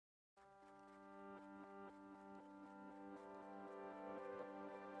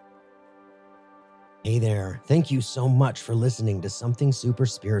Hey there. Thank you so much for listening to Something Super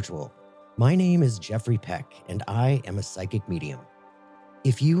Spiritual. My name is Jeffrey Peck, and I am a psychic medium.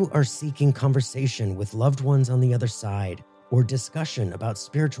 If you are seeking conversation with loved ones on the other side, or discussion about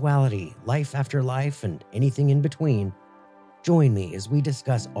spirituality, life after life, and anything in between, join me as we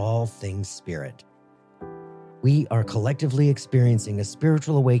discuss all things spirit. We are collectively experiencing a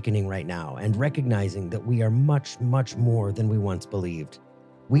spiritual awakening right now and recognizing that we are much, much more than we once believed.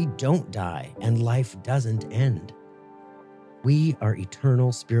 We don't die and life doesn't end. We are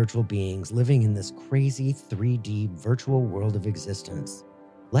eternal spiritual beings living in this crazy 3D virtual world of existence.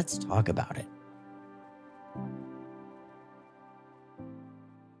 Let's talk about it.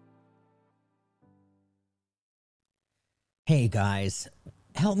 Hey guys,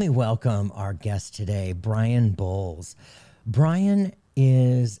 help me welcome our guest today, Brian Bowles. Brian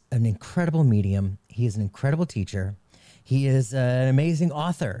is an incredible medium. He is an incredible teacher. He is an amazing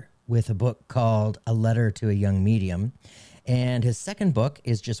author with a book called A Letter to a Young Medium. And his second book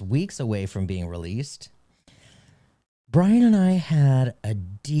is just weeks away from being released. Brian and I had a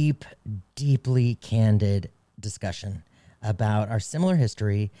deeply candid discussion about our similar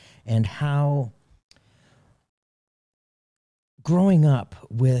history and how growing up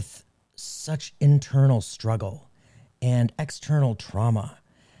with such internal struggle and external trauma,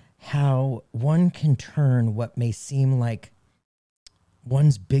 how one can turn what may seem like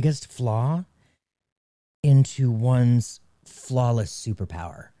one's biggest flaw into one's flawless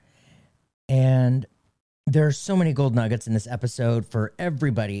superpower. And there are so many gold nuggets in this episode for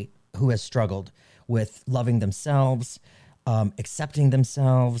everybody who has struggled with loving themselves, accepting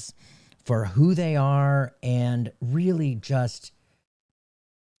themselves for who they are, and really just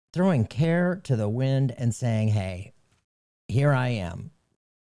throwing care to the wind and saying, hey, here I am.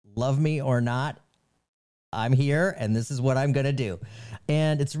 Love me or not, I'm here, and this is what I'm going to do.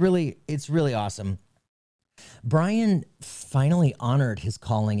 And it's really awesome. Brian finally honored his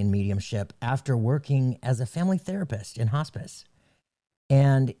calling in mediumship after working as a family therapist in hospice.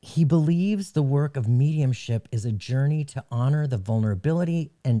 And he believes the work of mediumship is a journey to honor the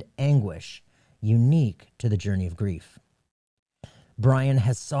vulnerability and anguish unique to the journey of grief. Brian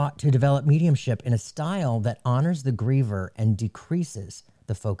has sought to develop mediumship in a style that honors the griever and decreases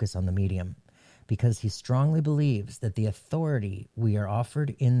the focus on the medium, because he strongly believes that the authority we are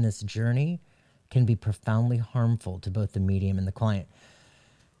offered in this journey can be profoundly harmful to both the medium and the client.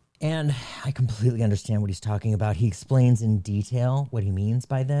 And I completely understand what he's talking about. He explains in detail what he means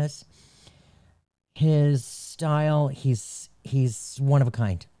by this. His style, he's one of a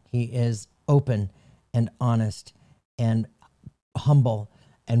kind. He is open and honest and humble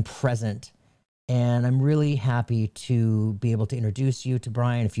and present. And I'm really happy to be able to introduce you to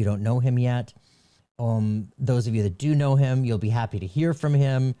Brian if you don't know him yet. Those of you that do know him, you'll be happy to hear from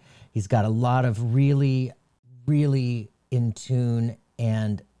him. He's got a lot of really in tune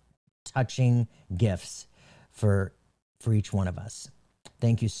and touching gifts for each one of us.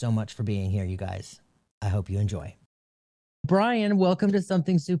 Thank you so much for being here, you guys. I hope you enjoy. Brian, welcome to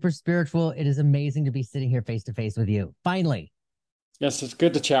Something Super Spiritual. It is amazing to be sitting here face to face with you. Finally. Yes, it's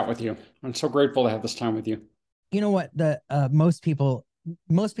good to chat with you. I'm so grateful to have this time with you. You know what? Most people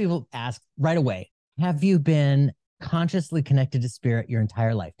ask right away, have you been consciously connected to spirit your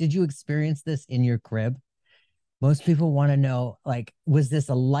entire life? Did you experience this in your crib? Most people want to know, like, was this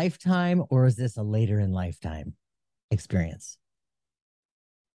a lifetime or is this a later in lifetime experience?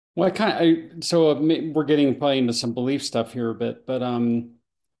 Well, we're getting probably into some belief stuff here a bit, but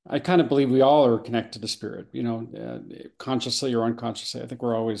I kind of believe we all are connected to spirit, consciously or unconsciously. I think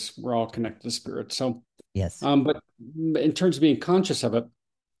we're all connected to spirit. So, yes. But in terms of being conscious of it,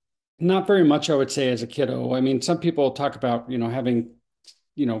 not very much, I would say, as a kiddo. I mean, some people talk about, having,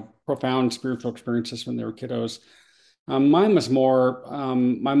 profound spiritual experiences when they were kiddos. Mine was more,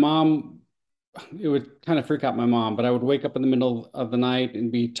 my mom, it would kind of freak out my mom, but I would wake up in the middle of the night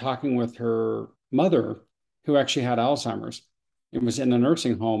and be talking with her mother, who actually had Alzheimer's. It was in a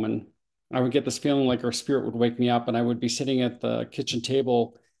nursing home. And I would get this feeling like her spirit would wake me up, and I would be sitting at the kitchen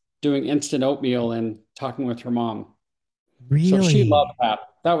table doing instant oatmeal and talking with her mom. Really? So she loved that.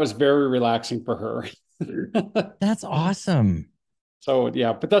 That was very relaxing for her. That's awesome. So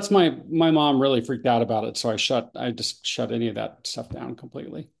yeah, but that's my mom really freaked out about it. So I just shut any of that stuff down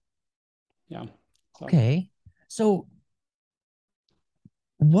completely. Yeah. So. Okay. So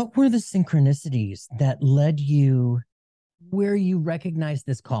what were the synchronicities that led you where you recognized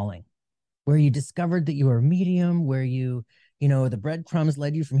this calling, where you discovered that you were a medium, where the breadcrumbs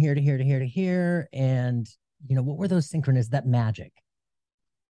led you from here to here to here to here? And, what were those synchronicities, that magic?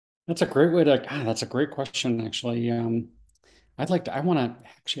 That's a great question, actually. I want to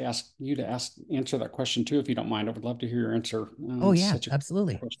actually ask you to answer that question too, if you don't mind. I would love to hear your answer. Oh It's yeah, such a good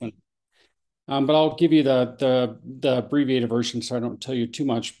absolutely. question. But I'll give you the abbreviated version so I don't tell you too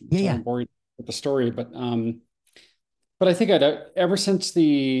much, Yeah, so I yeah. don't bore you with the story. But I think ever since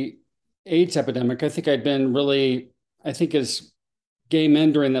the AIDS epidemic, I think I'd been really, I think as gay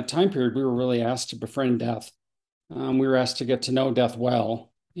men during that time period, we were really asked to befriend death. We were asked to get to know death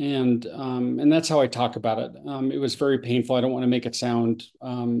well, and that's how I talk about it. It was very painful. I don't want to make it sound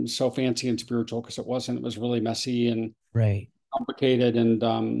so fancy and spiritual because it wasn't. It was really messy and Right. complicated,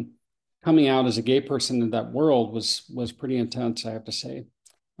 and coming out as a gay person in that world was pretty intense, I have to say.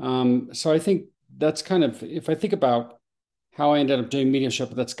 So I think that's kind of, if I think about how I ended up doing mediumship,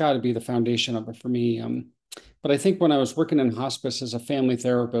 that's got to be the foundation of it for me. But I think when I was working in hospice as a family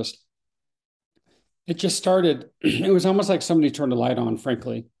therapist, it just started. It was almost like somebody turned a light on,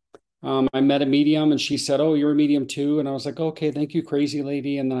 frankly. I met a medium and she said, "Oh, you're a medium too." And I was like, "Okay, thank you, crazy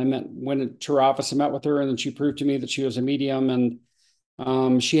lady." And then went to her office and met with her. And then she proved to me that she was a medium.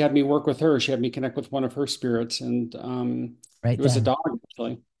 And she had me work with her. She had me connect with one of her spirits. And Right it was a then. dog,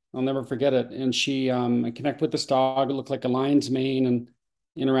 actually. I'll never forget it. And I connected with this dog. It looked like a lion's mane and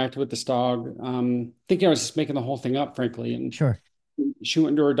interacted with this dog. Thinking I was just making the whole thing up, frankly. And Sure. she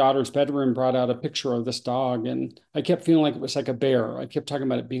went into her daughter's bedroom, brought out a picture of this dog, and I kept feeling like it was like a bear. I kept talking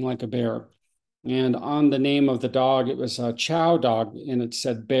about it being like a bear. And on the name of the dog, it was a chow dog, and it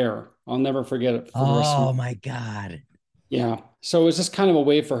said bear. I'll never forget it for the rest of my. Oh my God. Yeah. So it was just kind of a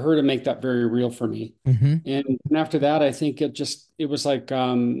way for her to make that very real for me. Mm-hmm. And after that, I think it was like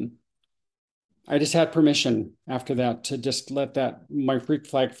I just had permission after that to just let that my freak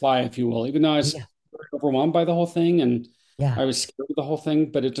flag fly, if you will, even though I was Yeah. very overwhelmed by the whole thing and Yeah. I was scared of the whole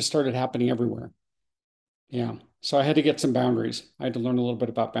thing, but it just started happening everywhere. Yeah. So I had to get some boundaries. I had to learn a little bit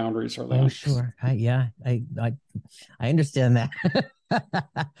about boundaries early Oh, on. sure. Yeah, I understand that.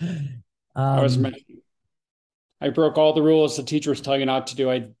 I was um, I broke all the rules the teachers tell you not to do.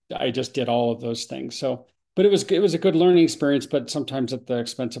 I just did all of those things. So, but it was a good learning experience, but sometimes at the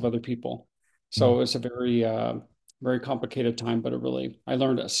expense of other people. So mm. it was a very complicated time, but I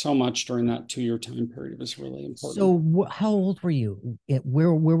learned so much during that 2 year time period. It was really important. So how old were you?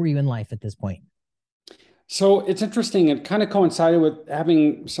 Where were you in life at this point? So it's interesting. It kind of coincided with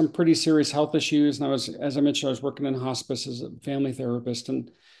having some pretty serious health issues. And as I mentioned, I was working in hospice as a family therapist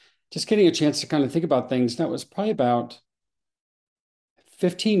and just getting a chance to kind of think about things. That was probably about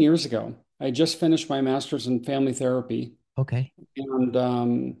 15 years ago. I just finished my master's in family therapy. Okay.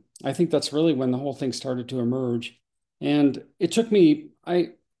 And I think that's really when the whole thing started to emerge. And it took me,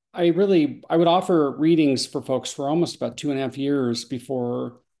 I would offer readings for folks for almost about 2.5 years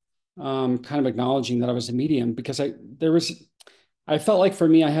before kind of acknowledging that I was a medium because I felt like for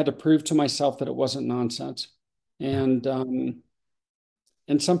me, I had to prove to myself that it wasn't nonsense. Yeah. And, um,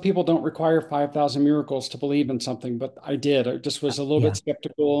 and some people don't require 5,000 miracles to believe in something, but I did. I just was a little bit Yeah.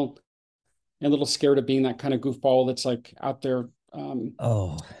 skeptical and a little scared of being that kind of goofball that's like out there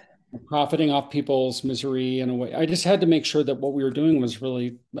Oh, profiting off people's misery in a way. I just had to make sure that what we were doing was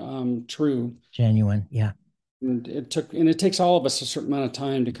really true. genuine. Yeah. And it takes all of us a certain amount of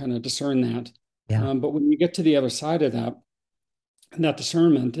time to kind of discern that. Yeah. But when you get to the other side of that, and that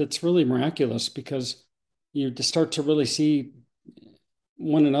discernment, it's really miraculous because you just start to really see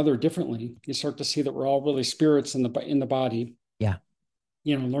one another differently. You start to see that we're all really spirits in the body, Yeah.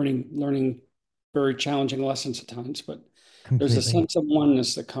 learning very challenging lessons at times, but there's a Completely. sense of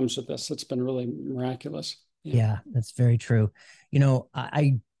oneness that comes with this that's been really miraculous. Yeah. Yeah, that's very true.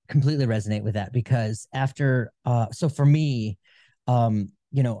 I completely resonate with that because after so for me,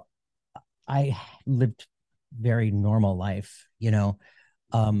 you know, I lived very normal life,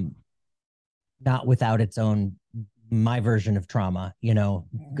 um, not without its own my version of trauma,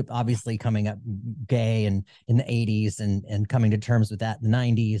 obviously coming up gay and in the 80s and coming to terms with that in the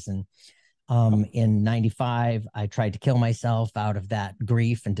 90s. And in 95, I tried to kill myself out of that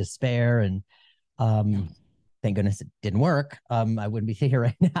grief and despair. And Yeah. thank goodness it didn't work. I wouldn't be here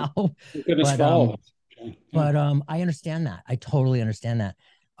right now. Thank goodness but for all of us. Okay. Yeah. I understand that. I totally understand that.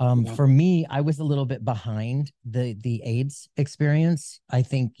 Yeah. For me, I was a little bit behind the AIDS experience. I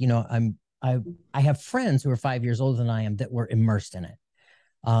think, I have friends who are 5 years older than I am that were immersed in it.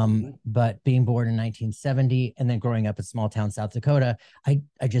 Mhm. But being born in 1970 and then growing up in small town South Dakota, I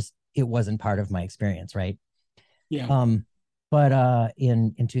just it wasn't part of my experience, right? Yeah. Um, but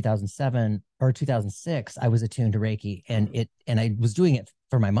in 2007 or 2006, I was attuned to Reiki, and I was doing it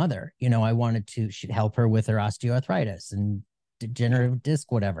for my mother. I wanted to help her with her osteoarthritis and Yeah. degenerative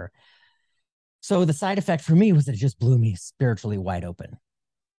disc, whatever. So the side effect for me was that it just blew me spiritually wide open.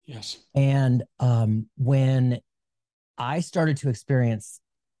 Yes. And when I started to experience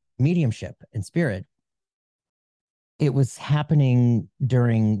mediumship and spirit, it was happening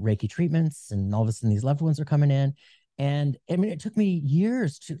during Reiki treatments, and all of a sudden these loved ones are coming in. And I mean, it took me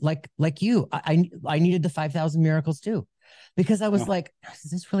years to like you. I needed the 5,000 miracles too, because I was Yeah. like,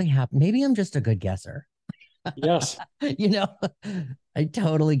 does this really happen? Maybe I'm just a good guesser. Yes. You know, I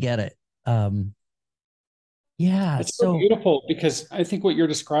totally get it. Yeah. It's so So beautiful because I think what you're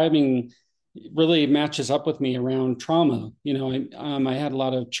describing really matches up with me around trauma. I had a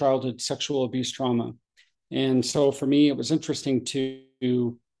lot of childhood sexual abuse trauma. And so for me, it was interesting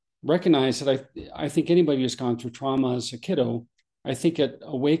to recognize that I think anybody who's gone through trauma as a kiddo, I think it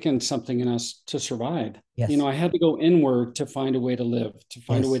awakened something in us to survive. yes, I had to go inward to find a way to live, to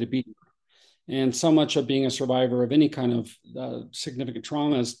find a way yes. to be. And so much of being a survivor of any kind of significant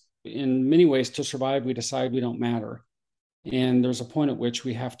trauma is, in many ways, to survive, we decide we don't matter. And there's a point at which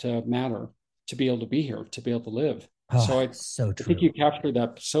we have to matter to be able to be here, to be able to live. So Oh, so I think you true. captured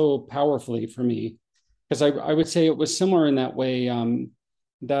that so powerfully for me, because I would say it was similar in that way.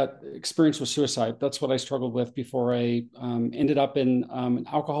 That experience with suicide, that's what I struggled with before I ended up in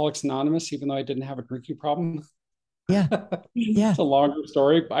Alcoholics Anonymous, even though I didn't have a drinking problem. Yeah. Yeah. It's a longer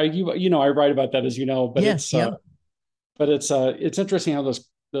story. I write about that, as you know, but Yes. Yep. it's interesting how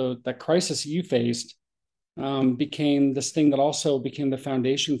that crisis you faced became this thing that also became the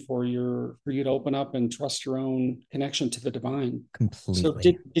foundation for you to open up and trust your own connection to the divine. So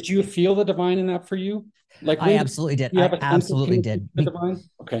Completely. did you feel the divine in that for you? Like, I when did absolutely did. you have I a sense of absolutely connection to did. the divine?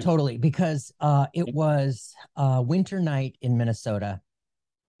 Okay. Totally, because it was a winter night in Minnesota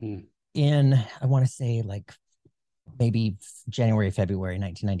Mm. in, I want to say, like maybe January, February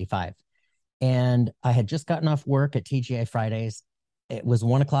 1995. And I had just gotten off work at TGI Fridays. It was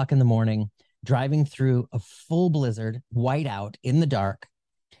 1 o'clock in the morning, driving through a full blizzard, white out in the dark.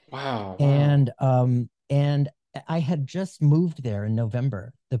 Wow. Wow. And I had just moved there in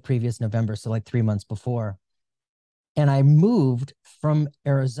November, the previous November, so like 3 months before. And I moved from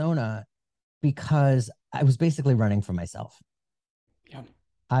Arizona because I was basically running from myself. Yeah.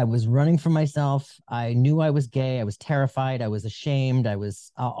 I was running from myself. I knew I was gay. I was terrified. I was ashamed. I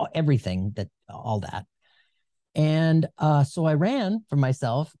was everything that, all that. And so I ran from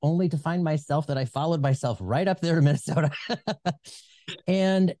myself, only to find myself that I followed myself right up there to Minnesota.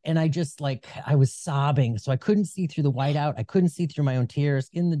 And I just, like, I was sobbing. So I couldn't see through the whiteout. I couldn't see through my own tears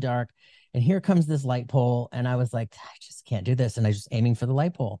in the dark. And here comes this light pole. And I was like, I just can't do this. And I was just aiming for the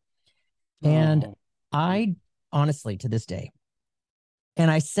light pole. And Oh. I honestly, to this day, and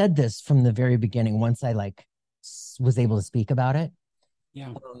I said this from the very beginning, once I like was able to speak about it,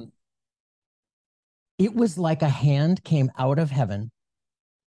 Yeah. it was like a hand came out of heaven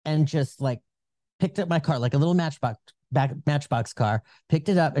and just like picked up my car, like a little matchbox car, picked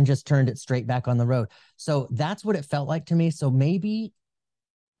it up and just turned it straight back on the road. So that's what it felt like to me. So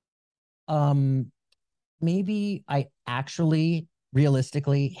um maybe I actually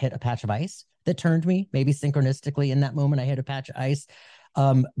realistically hit a patch of ice that turned me. Maybe synchronistically in that moment I hit a patch of ice.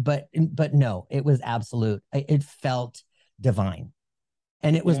 But no, it was absolute. It felt divine.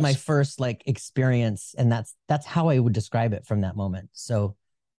 And it was my Yes. first like experience, and that's how I would describe it from that moment. So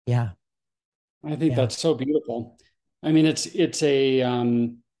yeah. I think Yeah. that's so beautiful. I mean, it's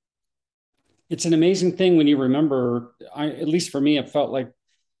an amazing thing when you remember. At least for me, it felt like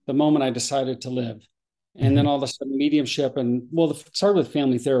the moment I decided to live. And Mm-hmm. then all of a sudden, mediumship, and well, it started with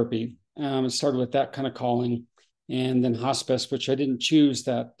family therapy. It started with that kind of calling, and then hospice, which I didn't choose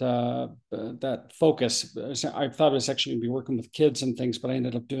that focus. I thought I was actually going to be working with kids and things, but I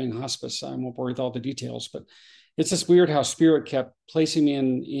ended up doing hospice. I won't bore with all the details, but it's just weird how spirit kept placing me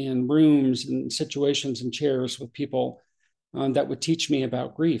in rooms and situations and chairs with people that would teach me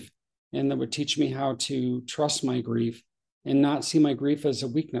about grief, and that would teach me how to trust my grief and not see my grief as a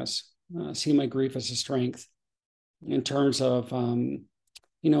weakness, see my grief as a strength. In terms of,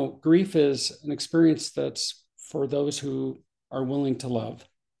 grief is an experience that's for those who are willing to love.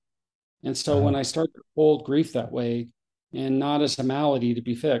 And so Uh-huh. when I start to hold grief that way and not as a malady to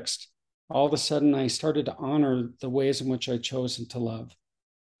be fixed, all of a sudden I started to honor the ways in which I chosen to love.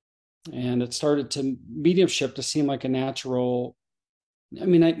 And it started to mediumship to seem like a natural. I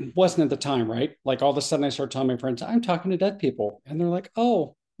mean, I wasn't at the time, right? Like, all of a sudden I started telling my friends, I'm talking to dead people. And they're like,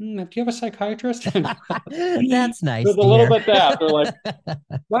 oh, do you have a psychiatrist? That's nice There's a to little hear. bit that. They're like,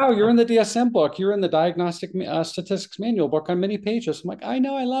 wow, you're in the DSM book. You're in the Diagnostic Statistics Manual book on many pages. I'm like, I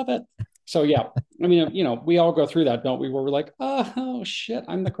know, I love it. So, yeah, I mean, we all go through that, don't we? Where we're like, oh shit,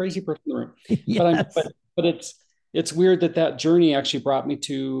 I'm the crazy person in the room. But I'm, Yes. but it's weird that journey actually brought me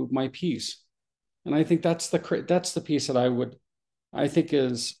to my peace. And I think that's the piece that I would I think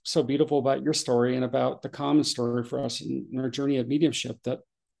is so beautiful about your story and about the common story for us in our journey of mediumship that,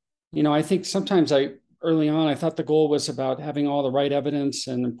 I think sometimes early on, I thought the goal was about having all the right evidence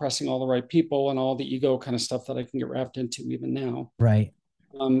and impressing all the right people and all the ego kind of stuff that I can get wrapped into even now. Right.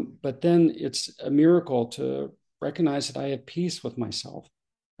 But then it's a miracle to recognize that I have peace with myself.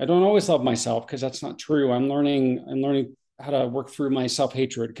 I don't always love myself because that's not true. I'm learning how to work through my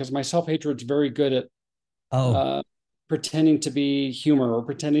self-hatred because my self-hatred is very good at Oh. uh, pretending to be humor or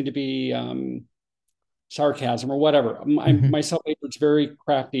pretending to be sarcasm or whatever. Hmm. My self-hatred is very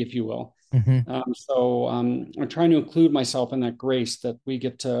crafty, if you will. Hmm. I'm trying to include myself in that grace that we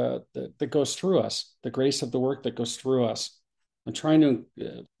get to that goes through us, the grace of the work that goes through us. I'm trying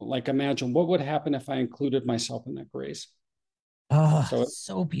to like imagine what would happen if I included myself in that grace. Oh, So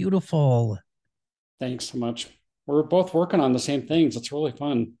so beautiful. thanks so much. We're both working on the same things. It's really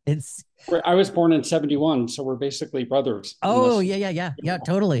fun. It's I was born in 71, so we're basically brothers in oh this. yeah, yeah, yeah, yeah,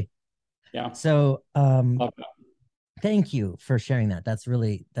 totally. Yeah. So Love that. thank you for sharing that.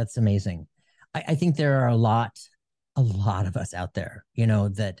 That's amazing. I think there are a lot of us out there,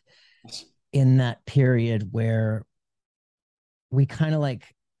 that Yes. in that period where we kind of like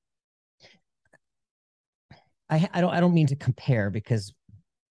I don't mean to compare because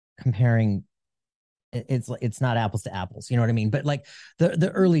comparing it's not apples to apples, you know what I mean? But like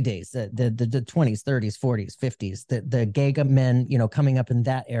the early days, the 20s, 30s, 40s, 50s, the gay men, coming up in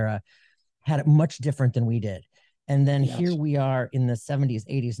that era had it much different than we did. And then here Yes. we are in the 70s,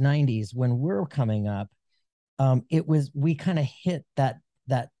 80s, 90s when we're coming up. We kind of hit that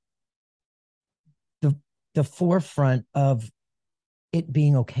the the forefront of it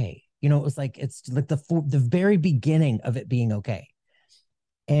being okay. It was like it's like the very beginning of it being okay.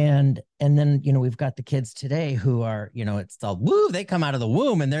 And then we've got the kids today who are it's all woo, they come out of the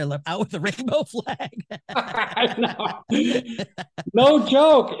womb and they're out with the rainbow flag. I know. No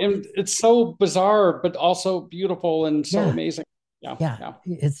joke. And it's so bizarre, but also beautiful and so Yeah, amazing. Yeah. yeah,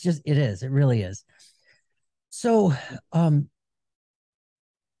 Yeah. it really is. So um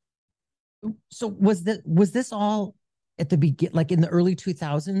so was this all at the begin, like in the early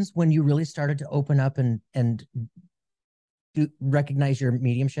 2000s, when you really started to open up and recognize your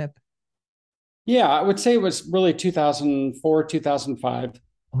mediumship? Yeah. I would say it was really 2004, 2005.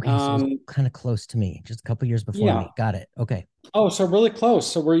 Okay, so it was Um, kind of close to me, just a couple years before yeah. me. Got it. Okay. Oh, so really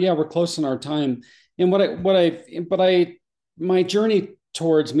close. So we're close in our time. And my journey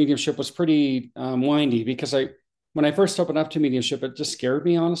towards mediumship was pretty windy because when I first opened up to mediumship, it just scared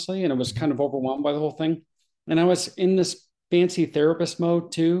me, honestly. And it was Mhm. kind of overwhelmed by the whole thing. And I was in this fancy therapist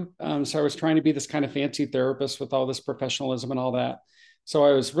mode too. So I was trying to be this kind of fancy therapist with all this professionalism and all that. So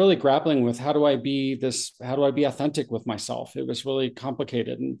I was really grappling with how do I be authentic with myself? It was really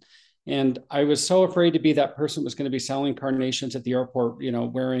complicated. And I was so afraid to be that person who was going to be selling carnations at the airport,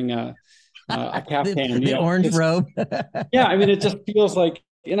 wearing a caftan, The orange robe. yeah, I mean, it just feels like,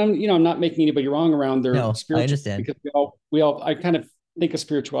 and I'm not making anybody wrong around their No, I spiritual understand. because I kind of think of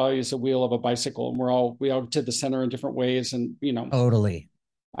spirituality as a wheel of a bicycle, and we all to the center in different ways. And, Totally.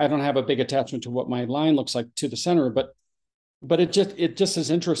 I don't have a big attachment to what my line looks like to the center, but it just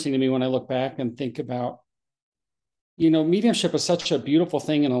is interesting to me when I look back and think about, mediumship is such a beautiful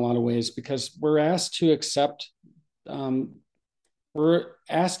thing in a lot of ways because um, we're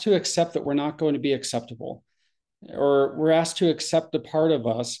asked to accept that we're not going to be acceptable, or we're asked to accept a part of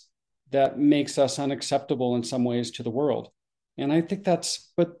us that makes us unacceptable in some ways to the world. And I think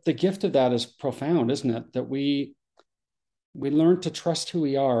but the gift of that is profound, isn't it? That we learn to trust who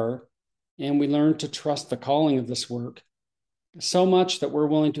we are, and we learn to trust the calling of this work so much that we're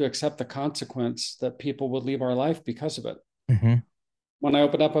willing to accept the consequence that people would leave our life because of it. Hmm. When I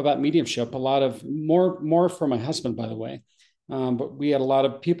opened up about mediumship, a lot of more for my husband, by the way. But we had a lot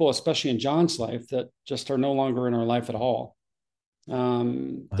of people, especially in John's life, that just are no longer in our life at all.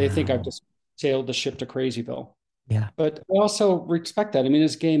 They think I've Wow. just sailed the ship to Crazyville. Yeah. But I also respect that. I mean,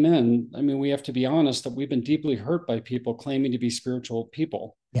 as gay men, we have to be honest that we've been deeply hurt by people claiming to be spiritual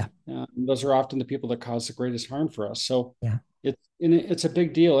people. Yeah. Those are often the people that cause the greatest harm for us. So Yeah. it's a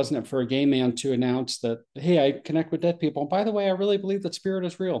big deal, isn't it, for a gay man to announce that, hey, I connect with dead people. And by the way, I really believe that spirit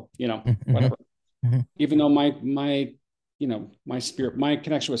is real, Hmm. whatever. Hmm. Even though my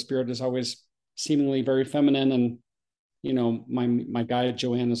connection with spirit is always seemingly very feminine. And, my guide,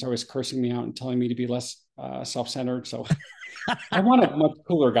 Joanne, is always cursing me out and telling me to be less self-centered. So I want a much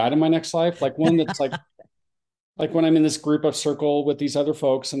cooler guide in my next life, like one that's like when I'm in this group of circle with these other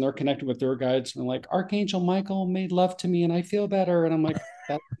folks and they're connected with their guides and like Archangel Michael made love to me and I feel better. And I'm like,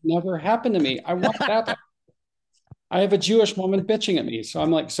 that never happened to me. I want that. I have a Jewish woman bitching at me. So I'm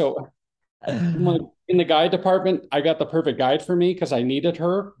like, in the guide department, I got the perfect guide for me because I needed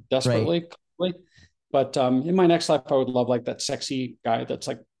her Right. desperately. But in my next life, I would love like that sexy guy that's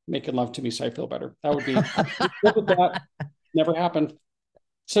like making love to me so I feel better. That would be, I would live with that. Never happened.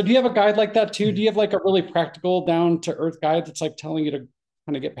 So do you have a guide like that too? Do you have like a really practical down to earth guide that's like telling you to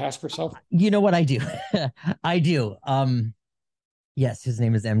kind of get past yourself? You know what I do? I do. Yes, his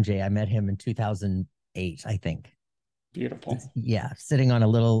name is MJ. I met him in 2008, I think. Beautiful. Yeah, sitting on a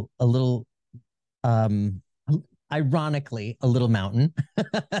little um ironically a little mountain.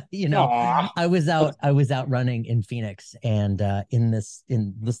 You know, Aw. I was out running in Phoenix, and in this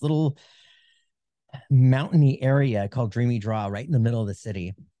little mountainy area called Dreamy Draw, right in the middle of the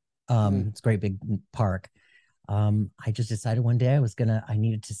city. It's a great big park. I just decided one day I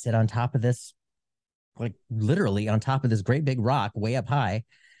needed to sit on top of this, like literally on top of this great big rock way up high,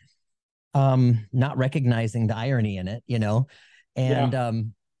 not recognizing the irony in it, and Yeah.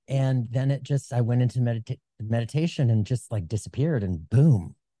 and then I went into meditation and just like disappeared, and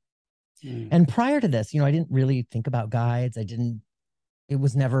boom. Mm. And prior to this, I didn't really think about guides. I didn't, it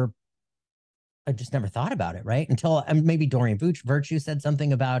was never, I just never thought about it, right? Until maybe Dorian Virtue said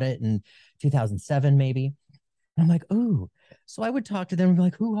something about it in 2007, maybe. And I'm like, ooh. So I would talk to them and be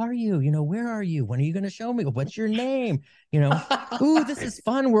like, who are you? Where are you? When are you going to show me? What's your name? You know, ooh, this is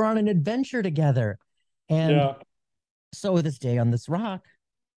fun. We're on an adventure together. And Yeah. so this day on this rock,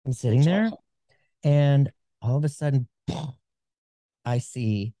 I'm sitting That's there, awesome. and all of a sudden, I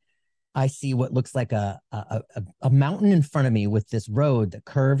see I see what looks like a mountain in front of me with this road that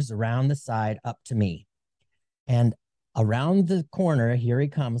curves around the side up to me. And around the corner, here he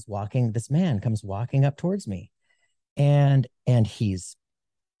comes walking. This man comes walking up towards me. And he's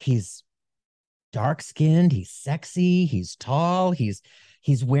dark skinned, he's sexy, he's tall, he's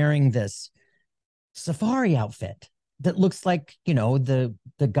wearing this safari outfit that looks like, the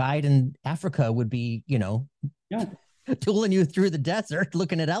guide in Africa would be, Yeah. tooling you through the desert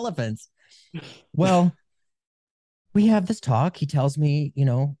looking at elephants. Well, we have this talk. He tells me,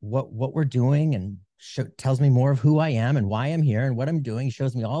 what we're doing, and tells me more of who I am and why I'm here and what I'm doing. He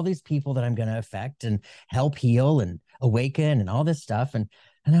shows me all these people that I'm going to affect and help heal and awaken and all this stuff. And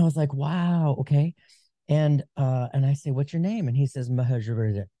I was like, wow, okay. And I say, what's your name? And he says,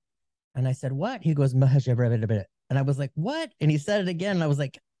 Mahajabrida. And I said, what? He goes, Mahajabrida. And I was like, what? And he said it again. And I was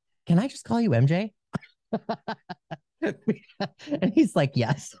like, can I just call you MJ? And he's like,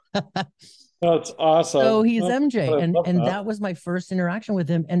 yes. That's So awesome. he's Oh, MJ. I And love and that. that was my first interaction with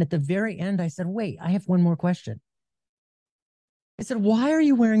him. And at the very end, I said, wait, I have one more question. I said, why are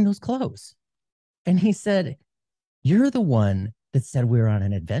you wearing those clothes? And he said, you're the one that said we were on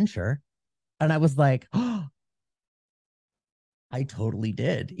an adventure. And I was like, oh, I totally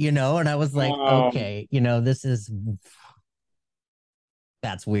did, and I was like, Um, okay,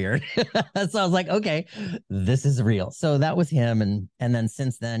 that's weird. So I was like, okay, this is real. So that was him. And then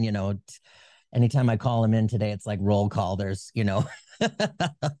since then, anytime I call him in today, it's like roll call. There's,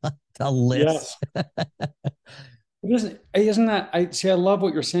 a list. yes. Isn't that, I see, I love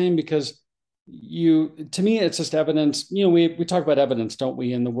what you're saying because to me, it's just evidence. We talk about evidence, don't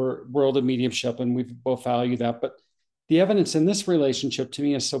we, in the world of mediumship, and we both value that. But the evidence in this relationship to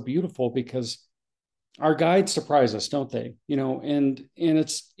me is so beautiful because our guides surprise us, don't they? And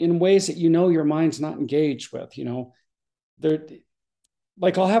it's in ways that your mind's not engaged with. They're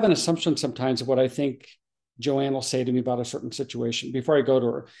like, I'll have an assumption sometimes of what I think Joanne will say to me about a certain situation before I go to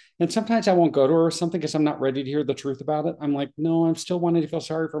her. And sometimes I won't go to her or something because I'm not ready to hear the truth about it. I'm like, no, I'm still wanting to feel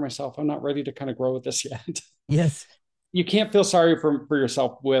sorry for myself. I'm not ready to kind of grow with this yet. Yes. You can't feel sorry for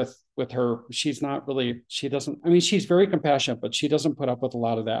yourself with her. She's not really, she doesn't, I mean, she's very compassionate, but she doesn't put up with a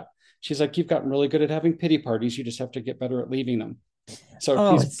lot of that. She's like, you've gotten really good at having pity parties. You just have to get better at leaving them. So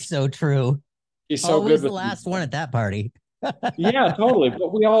Oh, it's so true. she's so good Always the with last one at that party. yeah, totally.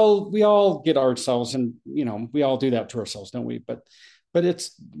 But we all get ourselves, and we all do that to ourselves, don't we? But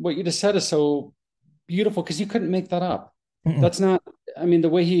it's what you just said is so beautiful because you couldn't make that up. Mm-mm. That's not, I mean, the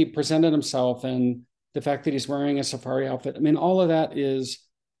way he presented himself and the fact that he's wearing a safari outfit. I mean, all of that is,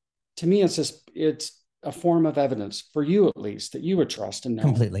 to me, it's a form of evidence for you at least that you would trust and know.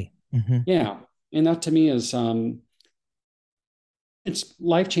 Completely. Mm-hmm. Yeah. And that to me is it's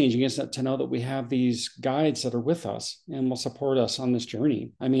life changing, isn't it, to know that we have these guides that are with us and will support us on this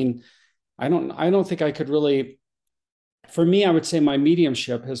journey. I mean, I don't think I could really, for me, I would say my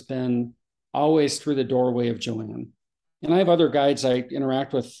mediumship has been always through the doorway of Joanne. And I have other guides I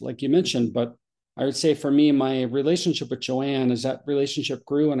interact with, like you mentioned, but I would say for me, my relationship with Joanne, as that relationship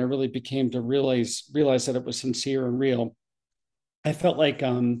grew and I really became to realize that it was sincere and real, I felt like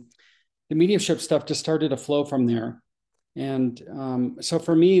the mediumship stuff just started to flow from there. And so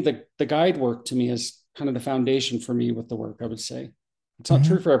for me, the guide work to me is kind of the foundation for me with the work, I would say. It's not Hmm.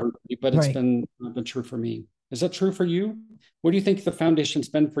 true for everybody, but it's Right. been true for me. Is that true for you? What do you think the foundation's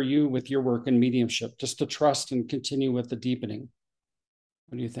been for you with your work in mediumship? Just to trust and continue with the deepening.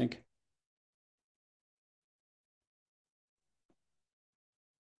 What do you think?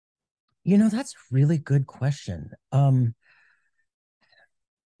 That's a really good question. I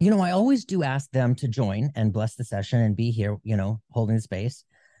always do ask them to join and bless the session and be here, holding the space.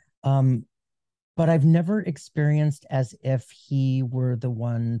 Um, but I've never experienced as if he were the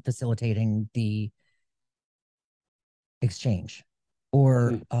one facilitating the exchange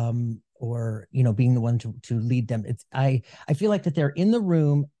Hmm. or being the one to lead them. I feel like that they're in the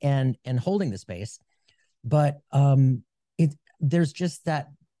room and holding the space, but it there's just that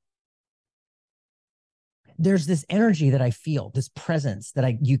there's this energy that I feel, this presence that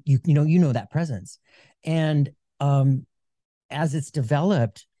that presence. And um as it's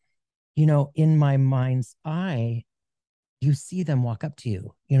developed, in my mind's eye, you see them walk up to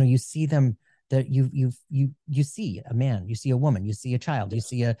you. You see them, that you see a man, you see a woman, you see a child,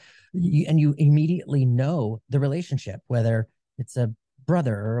 Yes. and you immediately know the relationship, whether it's a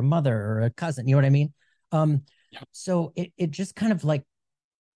brother or a mother or a cousin. You know what I mean? Um, Yeah. so it just kind of like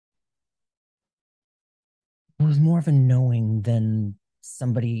was more of a knowing than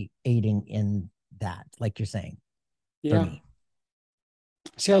somebody aiding in that, like you're saying, for Yeah. me.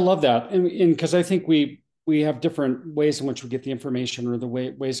 See, I love that, and because I think we have different ways in which we get the information, or the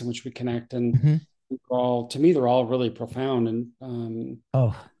ways in which we connect, and Mm-hmm. all to me they're all really profound, and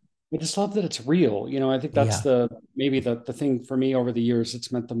Oh, I just love that it's real. I think that's yeah. the maybe the thing for me over the years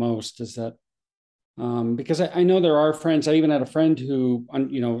it's meant the most is that because I know there are friends. I even had a friend who,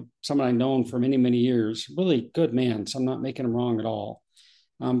 someone I've known for many, many years, really good man. So I'm not making him wrong at all.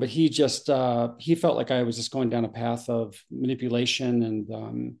 But he felt like I was just going down a path of manipulation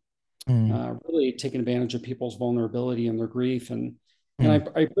and Mm, really taking advantage of people's vulnerability and their grief. And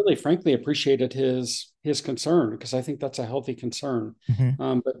mm, I really, frankly, appreciated his concern, because I think that's a healthy concern.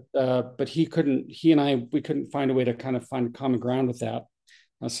 mm-hmm. But he and I, we couldn't find a way to kind of find common ground with that.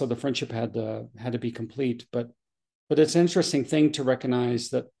 So the friendship had to be complete. But it's an interesting thing to recognize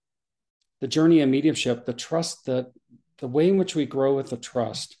that the journey of mediumship, the trust, that the way in which we grow with the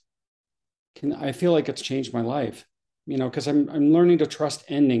trust, I feel like it's changed my life. Because I'm learning to trust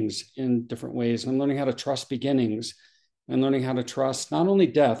endings in different ways. I'm learning how to trust beginnings, and learning how to trust not only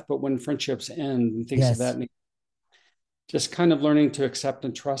death, but when friendships end and things of that Yes. nature. Just kind of learning to accept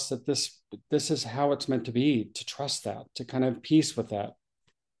and trust that this is how it's meant to be, to trust that, to kind of have peace with that.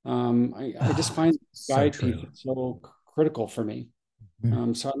 I just Oh, find so guide piece true. so critical for me.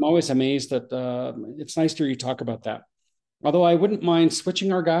 Mm. So I'm always amazed that it's nice to hear you talk about that. Although I wouldn't mind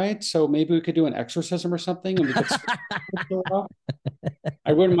switching our guide, so maybe we could do an exorcism or something, and we could switch for a while.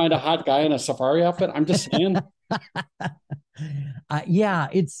 I wouldn't mind a hot guy in a safari outfit. I'm just saying. Yeah,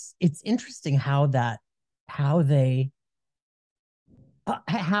 it's interesting how they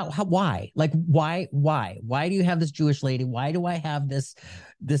how why, like, why do you have this Jewish lady? Why do I have this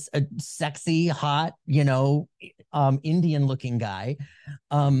sexy hot, Indian looking guy?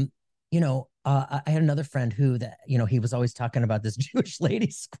 I had another friend who, that he was always talking about this Jewish lady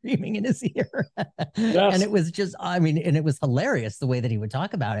screaming in his ear, and Yes. it was just, I mean, and it was hilarious the way that he would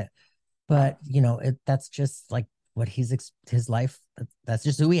talk about it. Yeah. But that's just like what his life. That's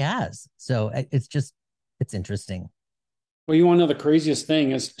just who he has. So it's interesting. Well, you want to know the craziest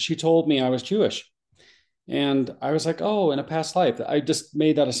thing is she told me I was Jewish. And I was like, oh, in a past life. I just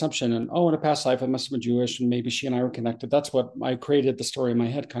made that assumption. And oh, in a past life, I must have been Jewish, and maybe she and I were connected. That's what I created the story in my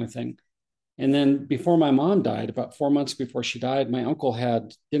head, kind of thing. And then before my mom died, about 4 months before she died, my uncle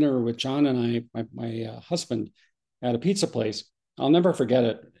had dinner with John and I, my husband, at a pizza place. I'll never forget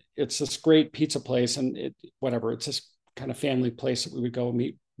it. It's this great pizza place, and whatever. It's this kind of family place that we would go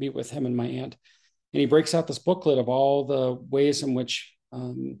meet with him and my aunt. And he breaks out this booklet of all the ways in which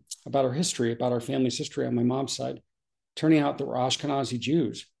about our history, about our family's history on my mom's side, turning out that we're Ashkenazi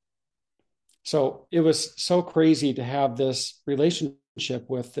Jews. So it was so crazy to have this relationship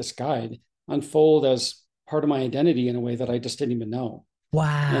with this guide unfold as part of my identity in a way that I just didn't even know.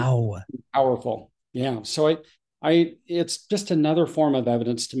 And Wow. powerful. Yeah. So it's just another form of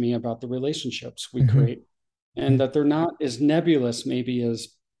evidence to me about the relationships we Mm-hmm. create, and that they're not as nebulous maybe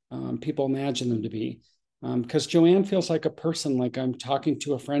as people imagine them to be. Because Joanne feels like a person, like I'm talking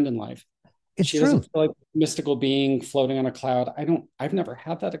to a friend in life. It's She doesn't true. feel like a mystical being floating on a cloud. I've never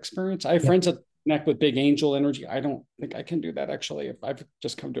had that experience. I have Yep. friends that connect with big angel energy. I don't think I can do that actually. I've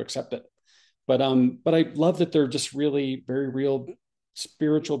just come to accept it. But I love that they're just really very real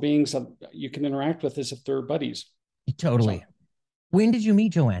spiritual beings that you can interact with as if they're buddies. So Totally. When did you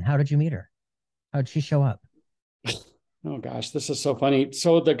meet Joanne? How did you meet her? How'd she show up? Oh gosh, this is so funny.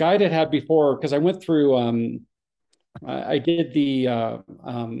 So the guide it had before, because I went through, I did the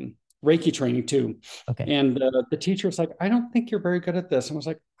Reiki training too. Okay. And the teacher was like, I don't think you're very good at this. And I was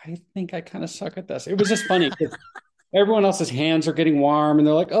like, I think I kind of suck at this. It was just funny because everyone else's hands are getting warm and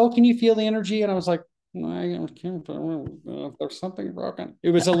they're like, oh, can you feel the energy? And I was like, I can't, there's something broken.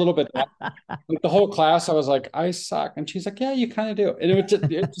 It was a little bit like the whole class. I was like, I suck. And she's like, yeah, you kind of do. And it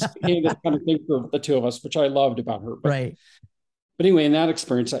just became this kind of thing for the two of us, which I loved about her. Right. But anyway, in that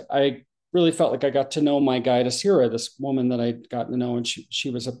experience, I really felt like I got to know my guide, Asira, this woman that I'd gotten to know. And she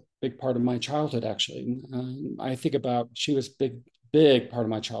was a big part of my childhood, actually. I think about, she was big part of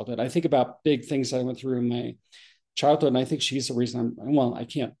my childhood. I think about big things that I went through in my childhood. And I think she's the reason well, I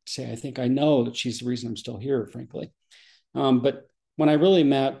can't say I think, I know that she's the reason I'm still here, frankly. But when I really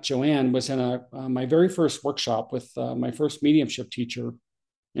met Joanne was in my very first workshop with my first mediumship teacher.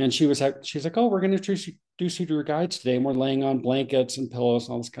 And she's like, oh, we're going to introduce you to your guides today. And we're laying on blankets and pillows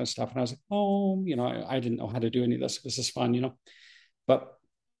and all this kind of stuff. And I was like, oh, I didn't know how to do any of this. This is fun. But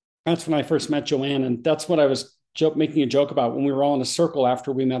that's when I first met Joanne. And that's what I was making a joke about when we were all in a circle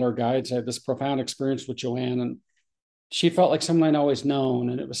after we met our guides. I had this profound experience with Joanne, and she felt like someone I'd always known.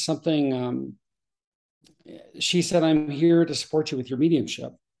 And it was something, she said, I'm here to support you with your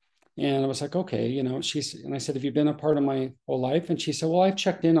mediumship. And I was like, okay, and I said, have you been a part of my whole life? And she said, well, I've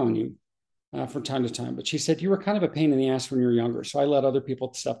checked in on you from time to time. But she said, you were kind of a pain in the ass when you were younger. So I let other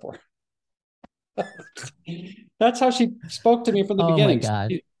people step forward. That's how she spoke to me from the Oh my beginning. So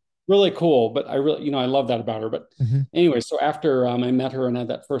God. really cool. But I really, I love that about her. But Hmm. anyway, so after I met her and had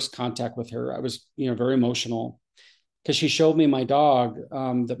that first contact with her, I was, very emotional because she showed me my dog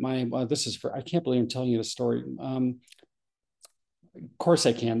this is I can't believe I'm telling you this story. Of course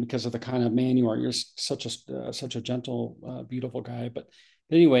I can, because of the kind of man you are. You're such a gentle, beautiful guy. But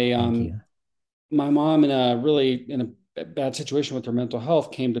anyway, Thank you. my mom, in a bad situation with her mental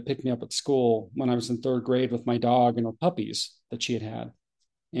health, came to pick me up at school when I was in third grade with my dog and her puppies that she had,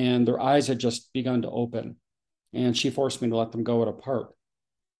 and their eyes had just begun to open, and she forced me to let them go at a park.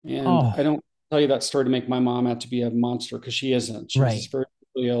 And Oh, I don't tell you that story to make my mom out to be a monster, because she isn't. She was right. just very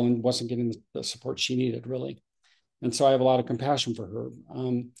ill and wasn't getting the support she needed, really. And so I have a lot of compassion for her.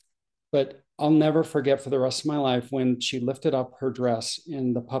 But I'll never forget for the rest of my life when she lifted up her dress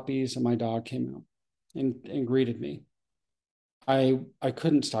and the puppies and my dog came out and greeted me. I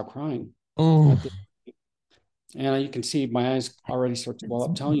couldn't stop crying. Oh, And you can see my eyes already start to well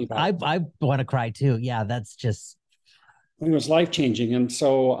up telling you about it. I want to cry too. Yeah, that's just It was life changing. And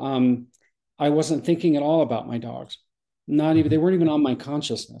so I wasn't thinking at all about my dogs. Not even, mhm. they weren't even on my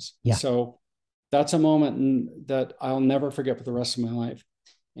consciousness. Yeah. So that's a moment that I'll never forget for the rest of my life.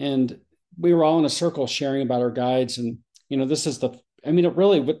 And we were all in a circle sharing about our guides. And, this is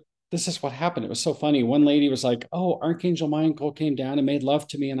this is what happened. It was so funny. One lady was like, oh, Archangel Michael came down and made love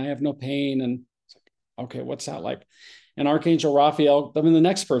to me and I have no pain. And it's like, okay, what's that like? And Archangel Raphael, the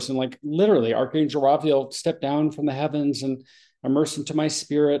next person, like literally, Archangel Raphael stepped down from the heavens and immersed into my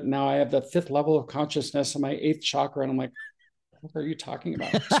spirit. Now I have the fifth level of consciousness and my eighth chakra. And I'm like, what are you talking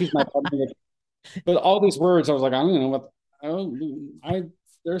about? Excuse my but all these words, I was like, I don't know what. Oh,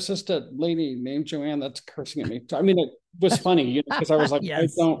 there's just a lady named Joanne that's cursing at me. I mean, it was funny, because I was like, I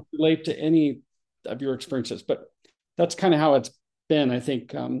Yes. don't relate to any of your experiences, but that's kind of how it's been. I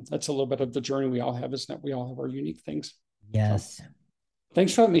think that's a little bit of the journey we all have, isn't it? We all have our unique things. So Yes.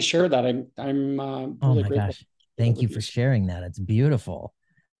 thanks for letting me share that. I'm Oh really my grateful gosh. for that Thank you with you. for sharing that. It's beautiful.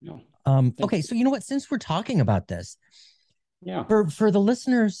 Yeah, thank Okay, you. so you know what? Since we're talking about this, Yeah. for the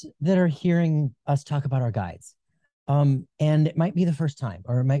listeners that are hearing us talk about our guides, and it might be the first time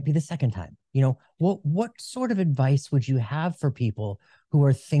or it might be the second time, what sort of advice would you have for people who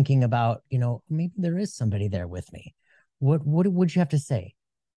are thinking about, maybe there is somebody there with me? What would you have to say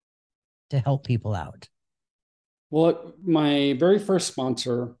to help people out? Well, my very first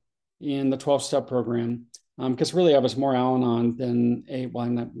sponsor in the 12-step program, because really I was more Al-Anon than well,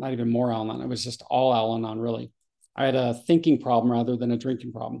 not even more Al-Anon. I was just all Al-Anon, really. I had a thinking problem rather than a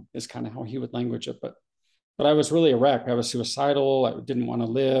drinking problem, is kind of how he would language it. But I was really a wreck. I was suicidal. I didn't want to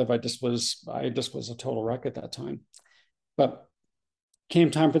live. I just was a total wreck at that time. But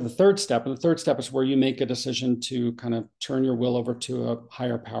came time for the third step. And the third step is where you make a decision to kind of turn your will over to a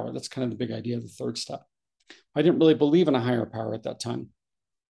higher power. That's kind of the big idea of the third step. I didn't really believe in a higher power at that time.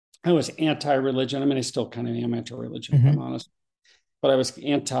 I was anti-religion. I mean, I still kind of am anti-religion, if I'm Mm-hmm. honest. But I was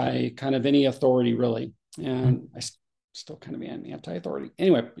anti kind of any authority, really. And I still kind of am anti-authority.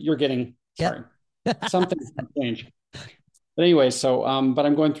 Anyway, you're getting, Yep. sorry, something change. But anyway, so, but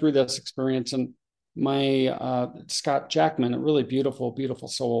I'm going through this experience, and my Scott Jackman, a really beautiful, beautiful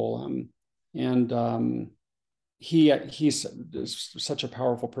soul. And he's such a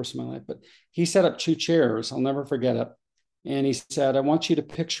powerful person in my life, but he set up 2 chairs. I'll never forget it. And he said, I want you to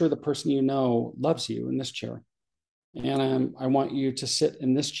picture the person you know loves you in this chair. And I want you to sit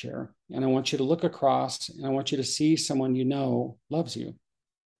in this chair. And I want you to look across and I want you to see someone you know loves you.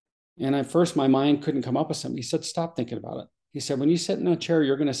 And at first, my mind couldn't come up with something. He said, stop thinking about it. He said, when you sit in a chair,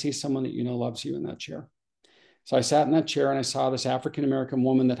 you're going to see someone that you know loves you in that chair. So I sat in that chair and I saw this African-American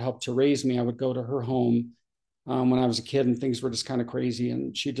woman that helped to raise me. I would go to her home when I was a kid and things were just kind of crazy.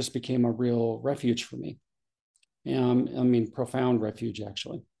 And she just became a real refuge for me. I mean, profound refuge,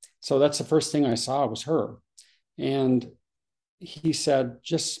 actually. So that's the first thing I saw was her. And he said,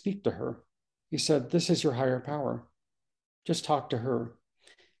 just speak to her. He said, this is your higher power. Just talk to her.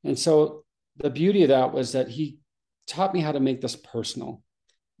 And so the beauty of that was that he taught me how to make this personal.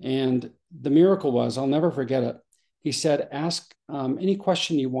 And the miracle was, I'll never forget it. He said, ask any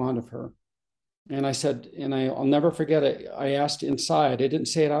question you want of her. And I said, and I'll never forget it. I asked inside, I didn't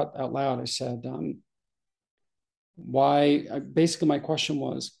say it out loud. I said, basically my question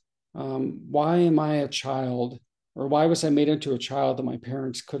was, why am I a child, or why was I made into a child that my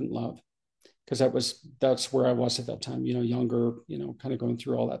parents couldn't love? Because that's where I was at that time, younger, kind of going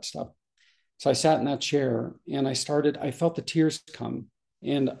through all that stuff. So I sat in that chair and I felt the tears come,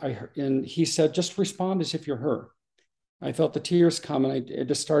 and he said, just respond as if you're her. I felt the tears come, and I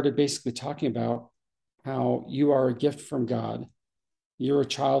just started basically talking about how you are a gift from God. You're a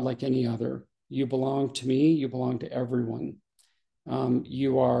child like any other. You belong to me. You belong to everyone.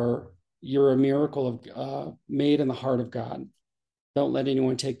 You're a miracle made in the heart of God. Don't let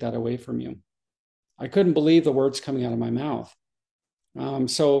anyone take that away from you. I couldn't believe the words coming out of my mouth.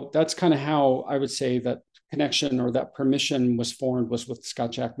 So that's kind of how I would say that connection or that permission was formed, was with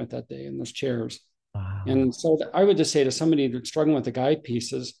Scott Jackman that day in those chairs. Wow. And so I would just say to somebody that's struggling with the guide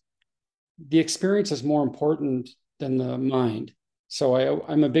pieces, the experience is more important than the mind. So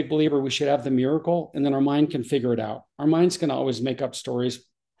I'm a big believer we should have the miracle, and then our mind can figure it out. Our mind's going to always make up stories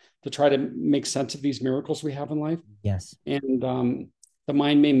to try to make sense of these miracles we have in life. Yes. And the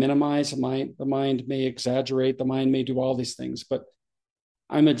mind may minimize, the mind may exaggerate, the mind may do all these things. But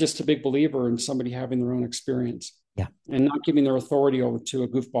I'm just a big believer in somebody having their own experience. Yeah. And not giving their authority over to a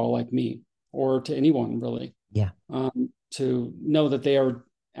goofball like me, or to anyone really. Yeah. To know that they are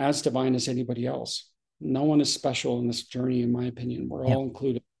as divine as anybody else. No one is special in this journey, in my opinion. We're all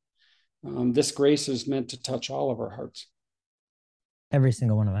included. This grace is meant to touch all of our hearts. Every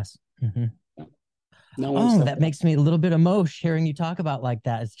single one of us. Mm-hmm. Yeah. No that makes me a little bit emotional hearing you talk about like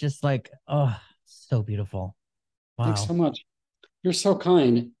that. It's just like, oh, so beautiful. Wow. Thanks so much. You're so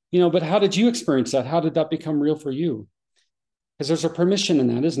kind. But how did you experience that? How did that become real for you? Because there's a permission in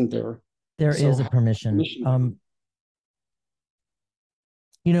that, isn't there? There is a permission.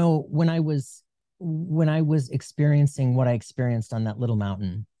 When I was experiencing what I experienced on that little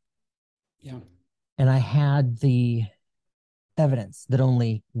mountain, and I had the evidence that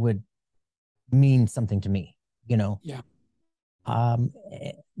only would mean something to me,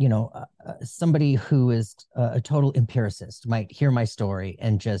 somebody who is a total empiricist might hear my story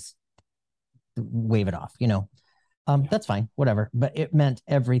and just wave it off, that's fine, whatever. But it meant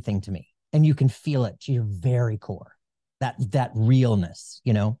everything to me. And you can feel it to your very core, that realness,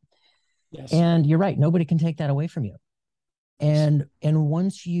 Yes. And you're right. Nobody can take that away from you. And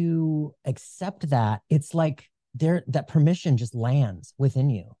once you accept that, it's like that permission just lands within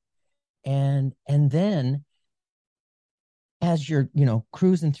you. And then as you're,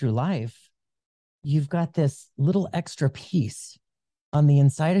 cruising through life, you've got this little extra piece on the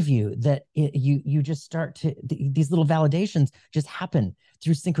inside of you that you just start to, these little validations just happen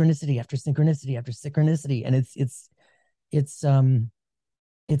through synchronicity after synchronicity after synchronicity. And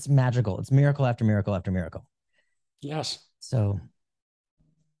it's magical. It's miracle after miracle after miracle. Yes. So,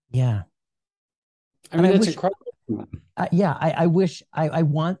 yeah. I mean, it's incredible. I wish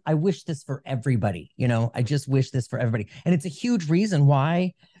this for everybody, I just wish this for everybody. And it's a huge reason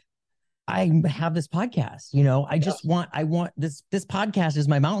why I have this podcast, I want this podcast is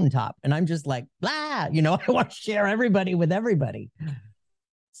my mountaintop, and I'm just like, blah, I want to share everybody with everybody.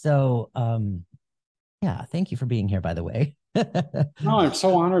 So, thank you for being here, by the way. No, I'm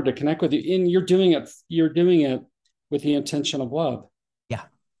so honored to connect with you. And you're doing it with the intention of love. Yeah.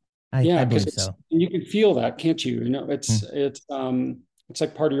 I believe so. You can feel that, can't you? It's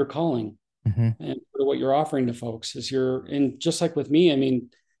like part of your calling. Mm-hmm. And what you're offering to folks is and just like with me, I mean,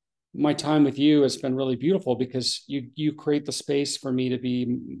 my time with you has been really beautiful because you create the space for me to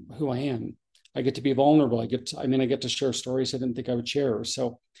be who I am. I get to be vulnerable. I get to share stories I didn't think I would share.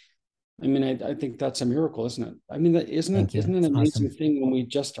 So I mean, I think that's a miracle, isn't it? I mean, that isn't it, Thank you. isn't it an It's amazing awesome. thing when we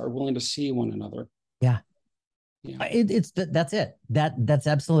just are willing to see one another? Yeah. Yeah. That's it. That's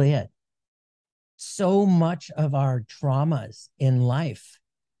absolutely it. So much of our traumas in life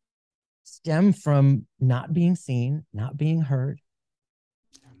stem from not being seen, not being heard.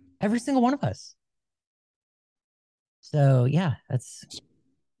 Every single one of us. So yeah, it's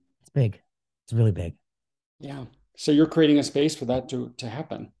big. It's really big. Yeah. So you're creating a space for that to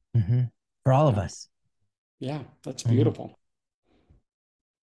happen. Mm-hmm. For all of Yeah. us. Yeah. That's Mm-hmm. beautiful.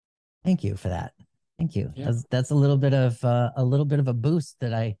 Thank you for that. Thank you. Yeah. That's a little bit of a boost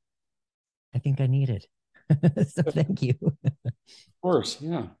that I think I needed. So Of thank you. course.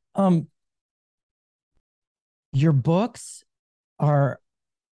 Yeah. Um, your books are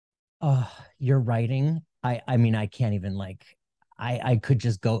uh your writing. I mean, I can't even like I could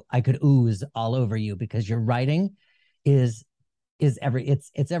just go, I could ooze all over you because your writing is it's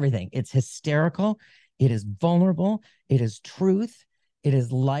everything. It's hysterical, it is vulnerable, it is truth, it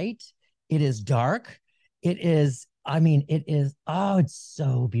is light, it is dark, it is, I mean, it is, oh, it's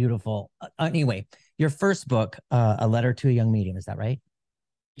so beautiful. Anyway, your first book, A Letter to a Young Medium, is that right?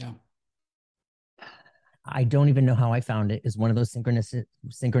 Yeah. I don't even know how I found it. Is one of those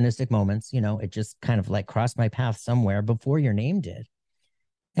synchronistic moments. You know, it just kind of like crossed my path somewhere before your name did,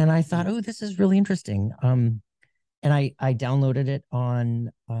 and I Yeah. thought, oh, this is really interesting. And I downloaded it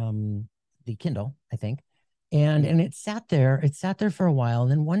on the Kindle, I think, and it sat there. It sat there for a while, and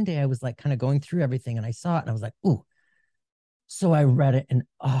then one day I was like kind of going through everything, and I saw it, and I was like, ooh. So I read it, and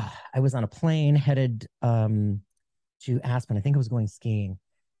I was on a plane headed to Aspen. I think I was going skiing,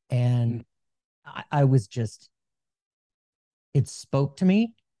 and Mm. I was just, it spoke to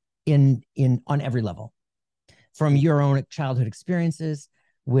me in on every level, from Mm. your own childhood experiences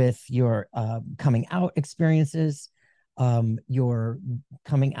with your coming out experiences, your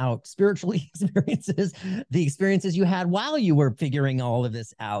coming out spiritually experiences, the experiences you had while you were figuring all of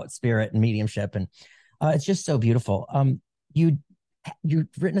this out, spirit and mediumship, and it's just so beautiful. You you've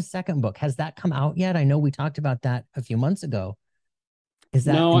written a second book. Has that come out yet? I know we talked about that a few months ago. Is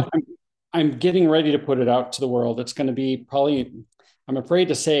that No, in? I'm getting ready to put it out to the world. It's going to be probably, I'm afraid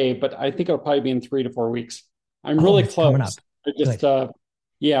to say, but I think it'll probably be in 3 to 4 weeks. I'm Oh, really it's coming close. up. I just, Good.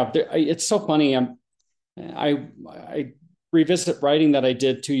 yeah, it's so funny. I revisit writing that I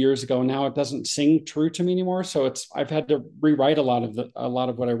did 2 years ago. Now it doesn't sing true to me anymore. So I've had to rewrite a lot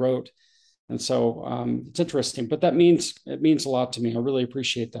of what I wrote. And so it's interesting, but it means a lot to me. I really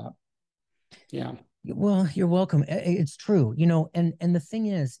appreciate that. Yeah. Well, you're welcome. It's true, you know, and the thing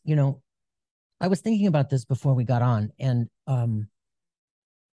is, you know, I was thinking about this before we got on, and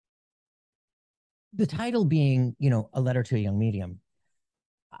the title being, you know, A Letter to a Young Medium.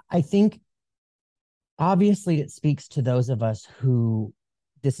 I think obviously it speaks to those of us who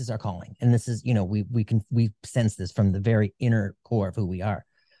this is our calling, and this is, you know, we sense this from the very inner core of who we are.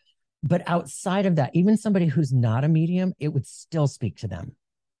 But outside of that, even somebody who's not a medium, it would still speak to them.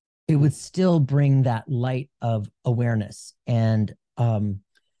 It would still bring that light of awareness and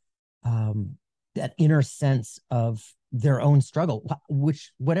that inner sense of their own struggle,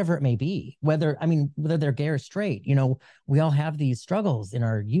 which whatever it may be, whether, I mean, whether they're gay or straight, you know, we all have these struggles in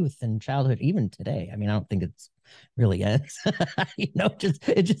our youth and childhood, even today. I mean, I don't think it's really ends. You know, just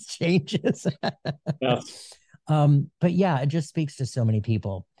it just changes. Yes. But yeah, it just speaks to so many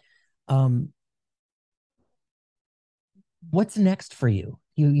people. Um, what's next for you?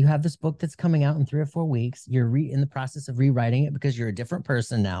 You have this book that's coming out in 3 or 4 weeks. You're in the process of rewriting it because you're a different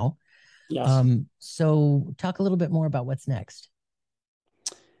person now. Yes. So talk a little bit more about what's next.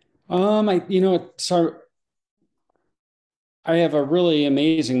 So I have a really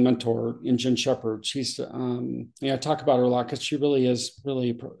amazing mentor in Jen Shepherd. I talk about her a lot because she really is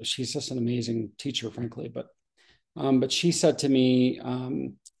she's just an amazing teacher, frankly. But she said to me,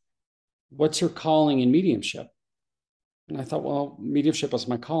 "What's your calling in mediumship?" And I thought, well, mediumship is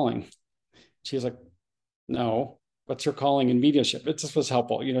my calling. She's like, "No, what's your calling in mediumship?" It just was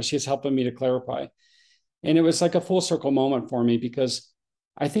helpful. She's helping me to clarify. And it was like a full circle moment for me because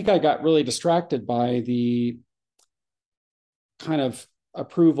I think I got really distracted by the kind of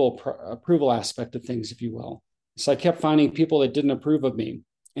approval aspect of things, if you will. So I kept finding people that didn't approve of me,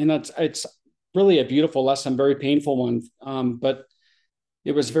 and it's really a beautiful lesson, very painful one, but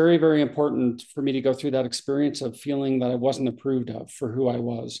it was very, very important for me to go through that experience of feeling that I wasn't approved of for who I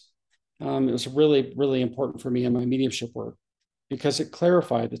was. It was really, really important for me in my mediumship work because it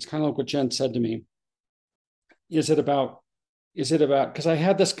clarified. It's kind of like what Jen said to me. Is it about because I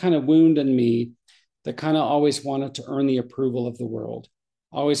had this kind of wound in me that kind of always wanted to earn the approval of the world,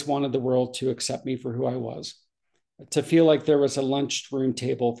 always wanted the world to accept me for who I was. to feel like there was a lunchroom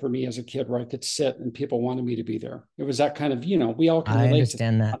table for me as a kid where I could sit and people wanted me to be there. It was that kind of, we all can I relate to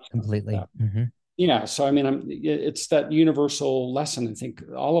understand that that. completely. Yeah. So, I mean, it's that universal lesson. I think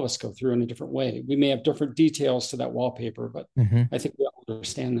all of us go through in a different way. We may have different details to that wallpaper, but I think we all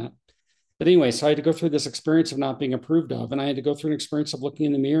understand that. But anyway, so I had to go through this experience of not being approved of. And I had to go through an experience of looking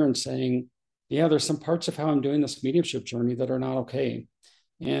in the mirror and saying, yeah, there's some parts of how I'm doing this mediumship journey that are not okay.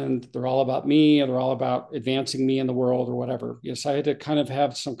 And they're all about me, or they're all about advancing me in the world or whatever. Yes, I had to kind of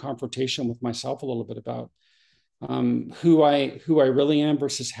have some confrontation with myself a little bit about who I really am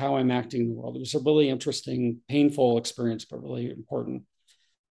versus how I'm acting in the world. It was a really interesting, painful experience, but really important.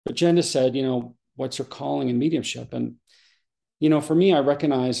 But Jen just said, what's your calling in mediumship? And for me, I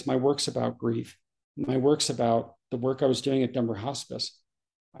recognize my work's about grief. My work's about the work I was doing at Denver Hospice.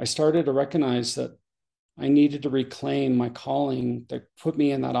 I started to recognize that I needed to reclaim my calling that put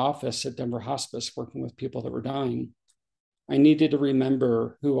me in that office at Denver Hospice, working with people that were dying. I needed to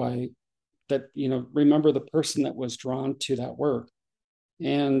remember remember the person that was drawn to that work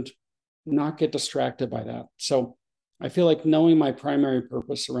and not get distracted by that. So I feel like knowing my primary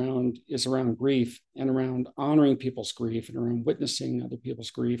purpose is around grief and around honoring people's grief and around witnessing other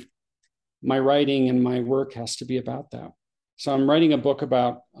people's grief. My writing and my work has to be about that. So I'm writing a book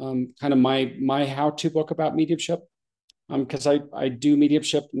about kind of my how-to book about mediumship, because I do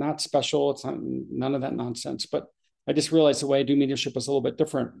mediumship, not special. It's not none of that nonsense, but I just realized the way I do mediumship is a little bit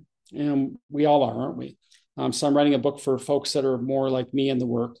different, and we all are, aren't we? So I'm writing a book for folks that are more like me in the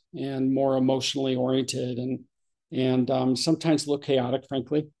work and more emotionally oriented and sometimes a little chaotic,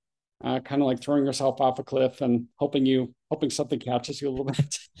 frankly, kind of like throwing yourself off a cliff and hoping something catches you a little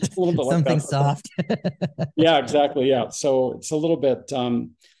bit. It's a little bit like Something that. soft. Yeah, exactly. Yeah. So it's a little bit,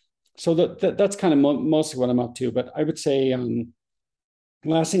 so that's kind of mostly what I'm up to. But I would say,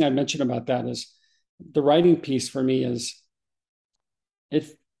 last thing I mentioned about that is the writing piece for me is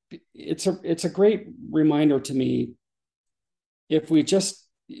it's a great reminder to me. If we just,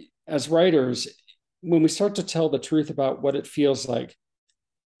 as writers, when we start to tell the truth about what it feels like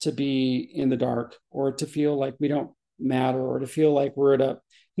to be in the dark, or to feel like we don't matter, or to feel like we're at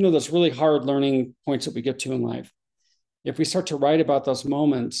those really hard learning points that we get to in life. If we start to write about those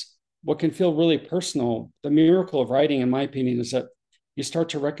moments, what can feel really personal, the miracle of writing, in my opinion, is that you start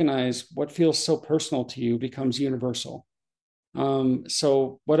to recognize what feels so personal to you becomes universal.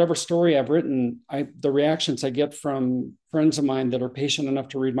 So whatever story I've written, the reactions I get from friends of mine that are patient enough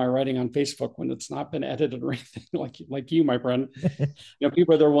to read my writing on Facebook when it's not been edited or anything, like you, my friend,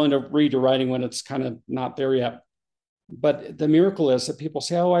 people that are willing to read your writing when it's kind of not there yet. But the miracle is that people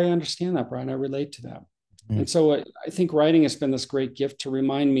say, "Oh, I understand that, Brian. I relate to that." And so I think writing has been this great gift to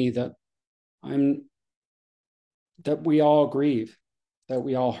remind me that that we all grieve, that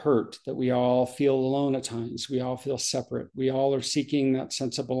we all hurt, that we all feel alone at times. We all feel separate. We all are seeking that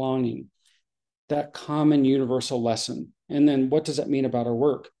sense of belonging, that common universal lesson. And then what does that mean about our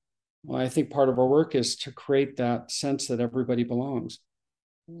work? Well, I think part of our work is to create that sense that everybody belongs,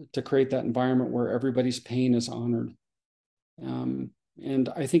 to create that environment where everybody's pain is honored. And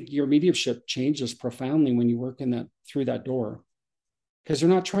I think your mediumship changes profoundly when you work through that door, because you're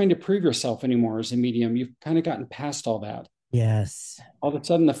not trying to prove yourself anymore as a medium. You've kind of gotten past all that. Yes. All of a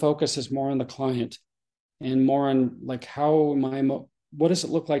sudden, the focus is more on the client and more on like, what does it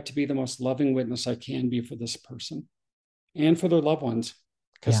look like to be the most loving witness I can be for this person and for their loved ones?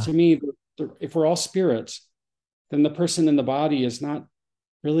 Because to me, if we're all spirits, then the person in the body is not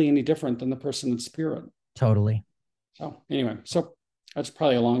really any different than the person in spirit. Totally. So anyway, that's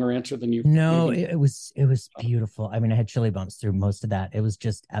probably a longer answer than you. No, it was beautiful. I mean, I had chilly bumps through most of that. It was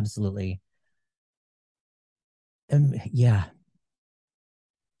just absolutely, yeah.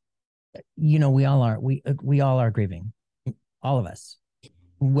 We all are. We all are grieving, all of us,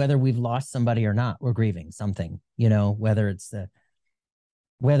 whether we've lost somebody or not. We're grieving something. Whether it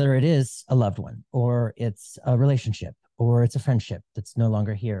is a loved one, or it's a relationship, or it's a friendship that's no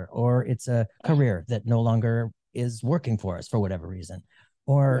longer here, or it's a career that no longer is working for us for whatever reason.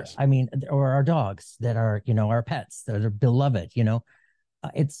 Or, yes. I mean, or our dogs that are, our pets that are beloved,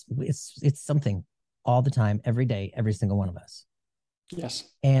 it's something all the time, every day, every single one of us. Yes.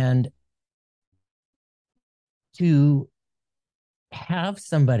 And to have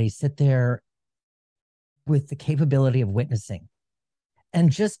somebody sit there with the capability of witnessing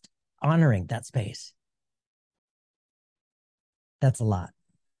and just honoring that space, that's a lot.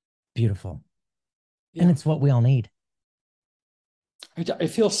 Beautiful. Yeah. And it's what we all need. I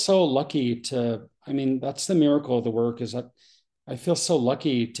feel so lucky that's the miracle of the work, is that I feel so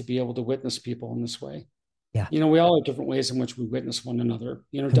lucky to be able to witness people in this way. Yeah. We all have different ways in which we witness one another.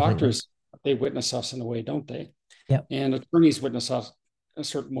 Completely. Doctors, they witness us in a way, don't they? Yep. and attorneys witness us a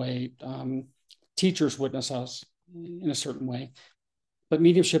certain way. Teachers witness us in a certain way. But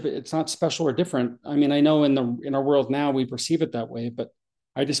mediumship, it's not special or different. I mean, I know in our world now we perceive it that way, but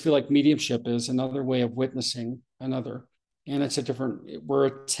I just feel like mediumship is another way of witnessing another. And it's a different, we're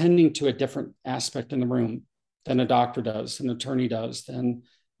attending to a different aspect in the room than a doctor does, an attorney does, than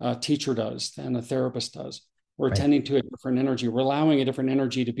a teacher does, than a therapist does. We're Right. attending to a different energy. We're allowing a different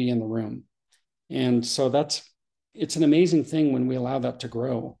energy to be in the room. And so it's an amazing thing when we allow that to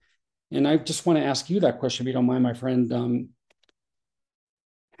grow. And I just want to ask you that question, if you don't mind, my friend.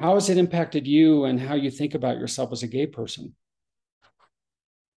 How has it impacted you and how you think about yourself as a gay person?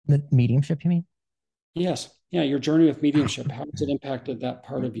 The mediumship, you mean? Yes. Yeah. Your journey with mediumship, how has it impacted that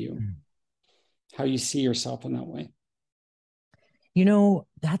part of you? How you see yourself in that way?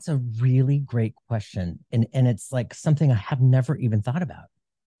 That's a really great question. And it's like something I have never even thought about.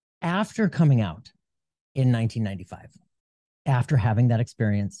 After coming out in 1995, after having that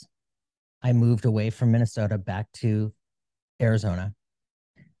experience, I moved away from Minnesota back to Arizona.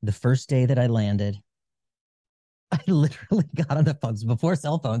 The first day that I landed, I literally got on the phones before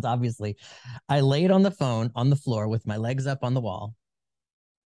cell phones, obviously. I laid on the phone on the floor with my legs up on the wall,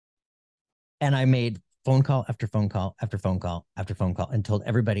 and I made phone call after phone call after phone call after phone call and told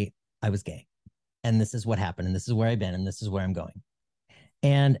everybody I was gay. And this is what happened. And this is where I've been. And this is where I'm going.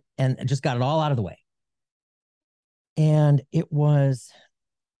 And just got it all out of the way. And it was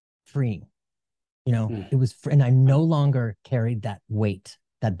freeing. It was free, and I no longer carried that weight,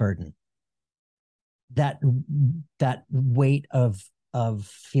 that burden, that weight of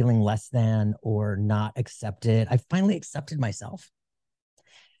feeling less than or not accepted. I finally accepted myself.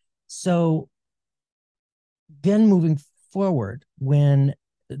 So then moving forward, when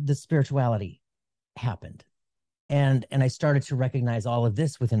the spirituality happened, and I started to recognize all of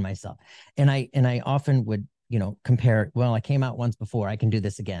this within myself, and I often would compare, well, I came out once before, I can do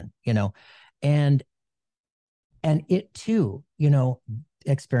this again, and it too,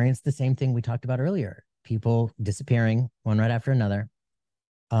 experienced the same thing we talked about earlier, people disappearing one right after another.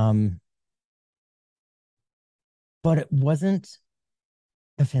 But it wasn't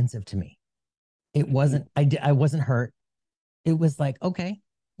offensive to me. It wasn't, I wasn't hurt. It was like, okay,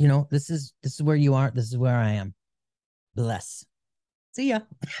 this is where you are, this is where I am. Bless. See ya.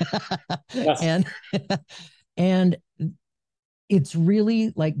 Yes. and and it's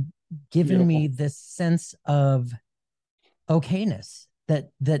really like given Beautiful. me this sense of okayness, that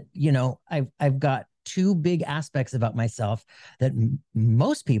I've got two big aspects about myself that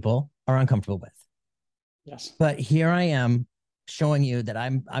most people are uncomfortable with. Yes. But here I am showing you that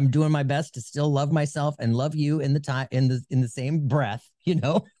I'm doing my best to still love myself and love you in the same breath,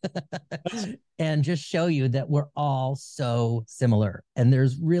 and just show you that we're all so similar, and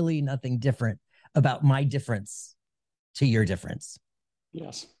there's really nothing different about my difference to your difference.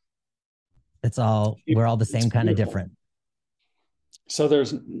 Yes. We're all the It's same kind of beautiful. different. So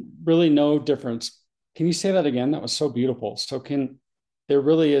there's really no difference. Can you say that again? That was so beautiful. There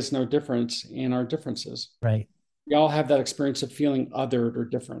really is no difference in our differences. Right. We all have that experience of feeling othered or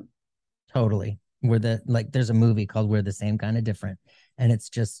different. Totally. There's a movie called We're the Same Kind of Different, and it's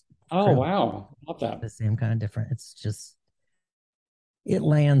just Oh, true. wow. Love that. The same kind of different. It's just, it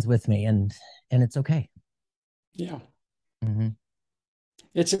lands with me, and it's okay. Yeah. Mm-hmm.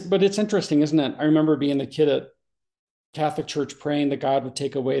 But it's interesting, isn't it? I remember being a kid at Catholic Church praying that God would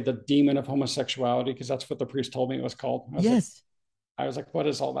take away the demon of homosexuality, because that's what the priest told me it was called. Yes. I was like, what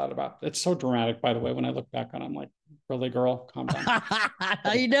is all that about? It's so dramatic, by the way. When I look back on it, I'm like, really, girl, calm down.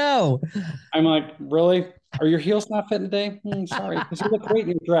 I know. I'm like, really? Are your heels not fitting today? Sorry, because you look great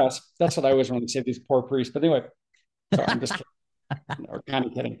in your dress. That's what I always want to say, these poor priests. But anyway, sorry, I'm just kidding, or kind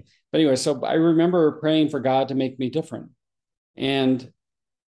of kidding. But anyway, so I remember praying for God to make me different. And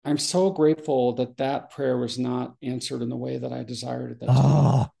I'm so grateful that that prayer was not answered in the way that I desired it to be.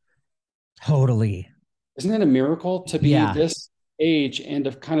 Oh, totally. Isn't it a miracle to be Yeah. this age and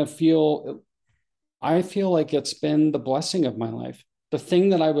to kind of I feel like it's been the blessing of my life. The thing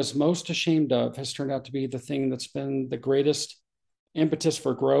that I was most ashamed of has turned out to be the thing that's been the greatest impetus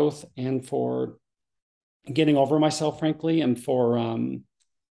for growth and for getting over myself, frankly, and for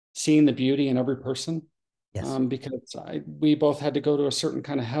seeing the beauty in every person. Yes. Because we both had to go to a certain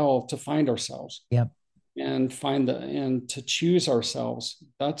kind of hell to find ourselves Yep. and to choose ourselves.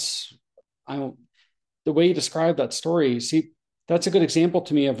 I the way you describe that story. See, that's a good example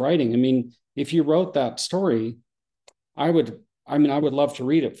to me of writing. I mean, if you wrote that story, I would love to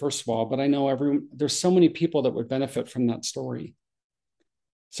read it, first of all, but I know there's so many people that would benefit from that story.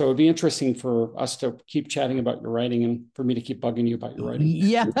 So it'd be interesting for us to keep chatting about your writing and for me to keep bugging you about your writing.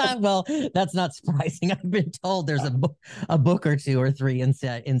 Yeah, well, that's not surprising. I've been told there's a book or two or three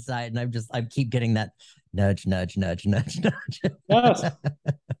inside, and I keep getting that nudge, nudge, nudge, nudge, nudge. Yes.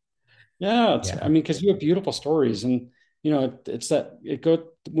 Yeah. I Yeah. mean, because you have beautiful stories, and it's that it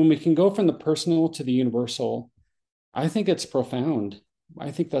go when we can go from the personal to the universal. I think it's profound.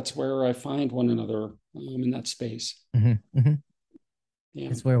 I think that's where I find one another in that space. Mm-hmm, mm-hmm. Yeah.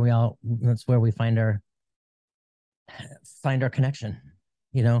 That's where we find our connection,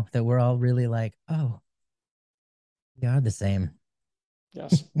 that we're all really like, oh, we are the same.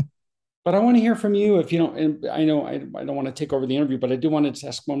 Yes. But I want to hear from you if you don't, and I know I don't want to take over the interview, but I do want to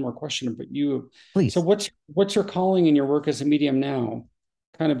ask one more question about you. So Please. what's your calling in your work as a medium now?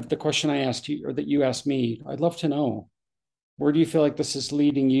 Kind of the question I asked you or that you asked me. I'd love to know. Where do you feel like this is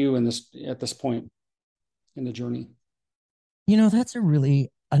leading you in this at this point in the journey? That's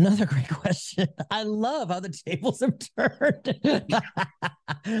another great question. I love how the tables have turned.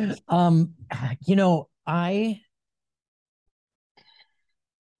 um, I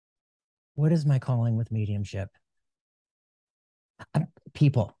what is my calling with mediumship?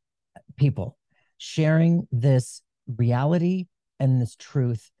 People, people sharing this reality and this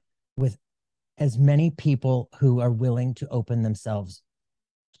truth with as many people who are willing to open themselves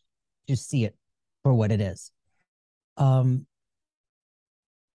to see it for what it is.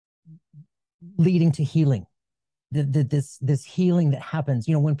 Leading to healing. This healing that happens,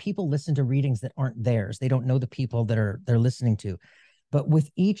 when people listen to readings that aren't theirs, they don't know the people they're listening to. But with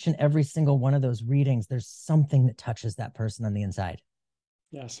each and every single one of those readings, there's something that touches that person on the inside.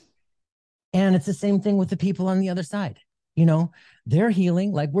 Yes. And it's the same thing with the people on the other side. They're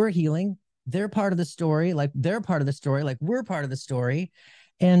healing like we're healing. They're part of the story, like they're part of the story, like we're part of the story.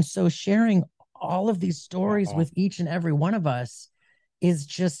 And so sharing all of these stories with each and every one of us is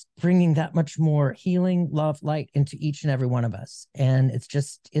just bringing that much more healing, love, light into each and every one of us. And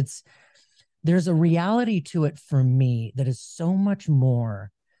there's a reality to it for me that is so much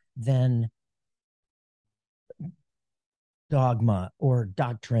more than dogma or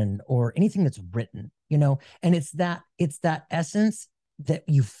doctrine or anything that's written, and it's that essence that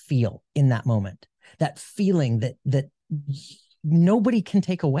you feel in that moment, that feeling that nobody can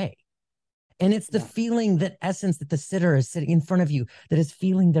take away. And it's the feeling, that essence that the sitter is sitting in front of you, that is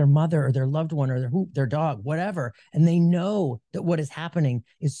feeling their mother or their loved one or their dog, whatever. And they know that what is happening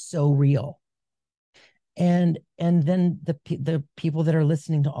is so real. And then the people that are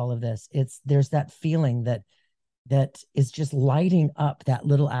listening to all of this, there's that feeling that is just lighting up that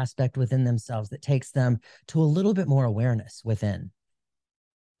little aspect within themselves that takes them to a little bit more awareness within,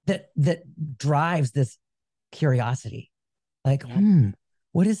 that drives this curiosity, like,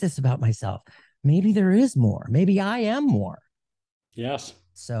 what is this about myself? Maybe there is more. Maybe I am more. Yes.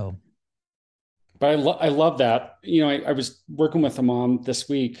 So, but I love that. I was working with a mom this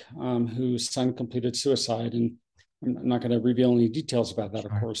week whose son completed suicide, and I'm not going to reveal any details about that,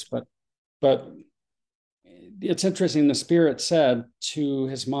 of course, but it's interesting. The spirit said to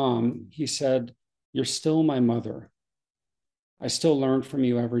his mom, he said, "You're still my mother. I still learn from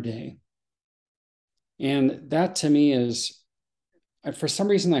you every day." And that to me is, for some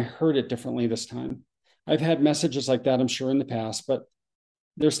reason, I heard it differently this time. I've had messages like that, I'm sure, in the past, but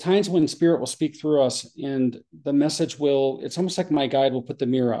there's times when spirit will speak through us and the message it's almost like my guide will put the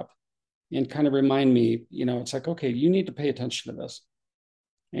mirror up and kind of remind me, it's like, okay, you need to pay attention to this.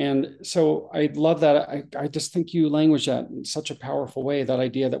 And so I love that. I just think you language that in such a powerful way, that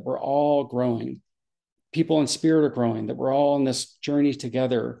idea that we're all growing, people in spirit are growing, that we're all on this journey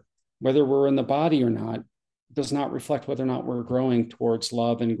together, whether we're in the body or not, does not reflect whether or not we're growing towards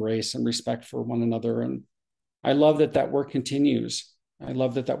love and grace and respect for one another. And I love that work continues. I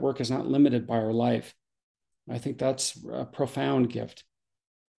love that work is not limited by our life. I think that's a profound gift.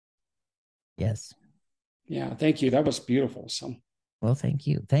 yes. Yeah. Thank you. That was beautiful. So, well, thank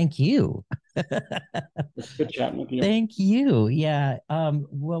you. Thank you. good chatting with you. Thank you. Yeah.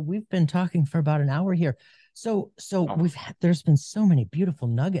 Well, we've been talking for about an hour here. So there's been so many beautiful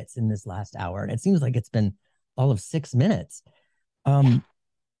nuggets in this last hour, and it seems like it's been all of 6 minutes.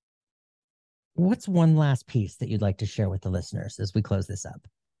 What's one last piece that you'd like to share with the listeners as we close this up?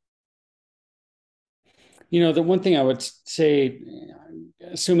 The one thing I would say,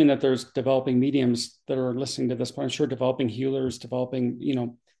 assuming that there's developing mediums that are listening to this, but I'm sure developing healers, developing,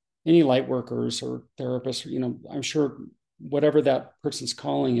 any light workers or therapists, I'm sure whatever that person's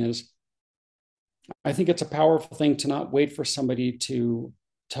calling is, I think it's a powerful thing to not wait for somebody to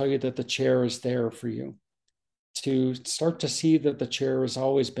tell you that the chair is there for you, to start to see that the chair has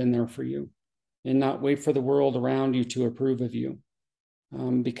always been there for you and not wait for the world around you to approve of you.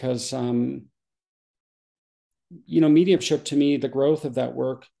 because, mediumship, to me, the growth of that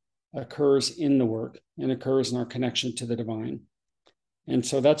work occurs in the work and occurs in our connection to the divine. And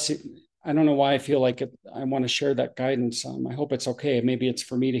so I don't know why I feel like I want to share that guidance. I hope it's okay. Maybe it's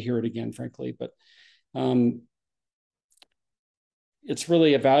for me to hear it again, frankly, but it's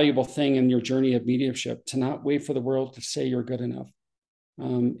really a valuable thing in your journey of mediumship to not wait for the world to say you're good enough.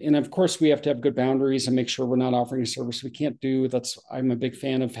 And of course, we have to have good boundaries and make sure we're not offering a service we can't do. I'm a big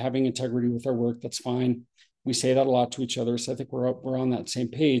fan of having integrity with our work. That's fine. We say that a lot to each other. So I think we're on that same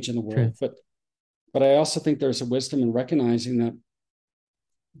page in the world. Truth. But I also think there's a wisdom in recognizing that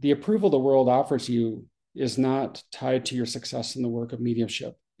the approval the world offers you is not tied to your success in the work of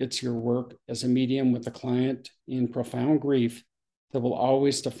mediumship. It's your work as a medium with a client in profound grief that will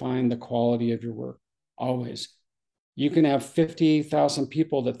always define the quality of your work. Always. You can have 50,000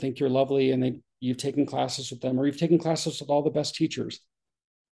 people that think you're lovely and you've taken classes with them, or you've taken classes with all the best teachers.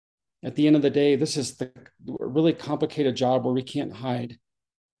 At the end of the day, this is the really complicated job where we can't hide.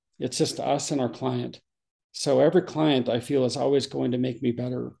 It's just us and our client. So every client, I feel, is always going to make me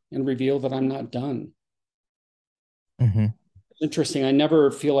better and reveal that I'm not done. Mm-hmm. It's interesting. I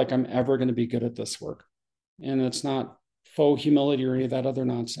never feel like I'm ever going to be good at this work. And it's not faux humility or any of that other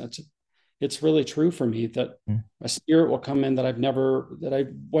nonsense. It's really true for me that a spirit will come in that I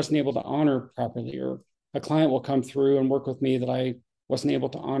wasn't able to honor properly, or a client will come through and work with me that I wasn't able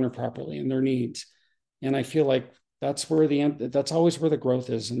to honor properly in their needs. And I feel like that's always where the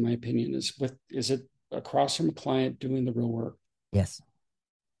growth is, in my opinion, is it across from a client doing the real work. Yes.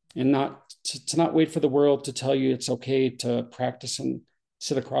 And to not wait for the world to tell you it's okay to practice and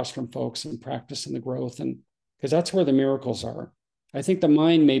sit across from folks and practice in the growth. And because that's where the miracles are. I think the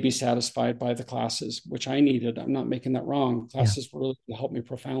mind may be satisfied by the classes, which I needed. I'm not making that wrong. Classes really helped me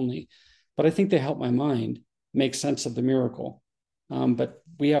profoundly, but I think they help my mind make sense of the miracle. But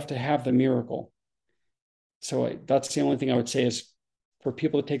we have to have the miracle. So that's the only thing I would say is for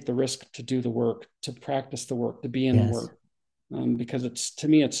people to take the risk to do the work, to practice the work, to be in the work. Because to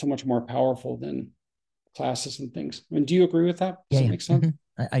me, it's so much more powerful than classes and things. I mean, do you agree with that? Does that make sense?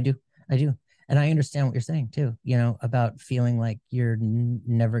 Mm-hmm. I do. And I understand what you're saying too, about feeling like you're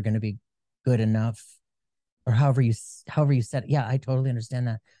never going to be good enough, or however you said it. Yeah, I totally understand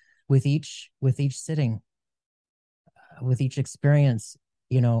that. With each sitting, with each experience,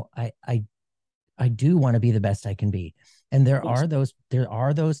 I do want to be the best I can be. And there are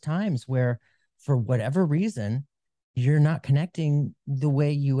those times where, for whatever reason, you're not connecting the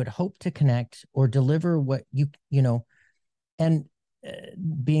way you would hope to connect or deliver what and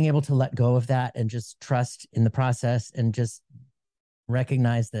being able to let go of that and just trust in the process and just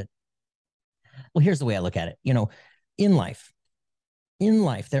recognize that, well, here's the way I look at it. In life,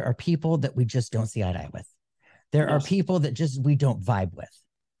 there are people that we just don't see eye to eye with. There are people that we don't vibe with.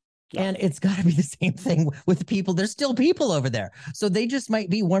 Yeah. And it's got to be the same thing with people. There's still people over there. So they just might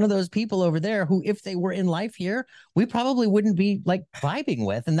be one of those people over there who, if they were in life here, we probably wouldn't be like vibing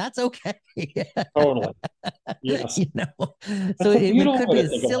with. And that's okay. Totally. Yes. So it could be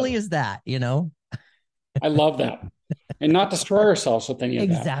as silly as that, I love that. And not destroy ourselves with any of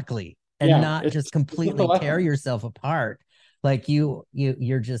that. Exactly. And not just completely tear yourself apart. Like you're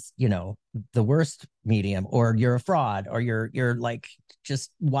just, the worst medium, or you're a fraud, or you're like,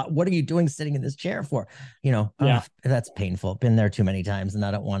 just what are you doing sitting in this chair for? That's painful. Been there too many times, and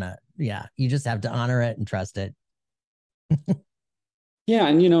I don't want to. Yeah. You just have to honor it and trust it. Yeah.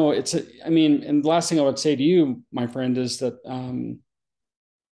 And, and the last thing I would say to you, my friend, is that,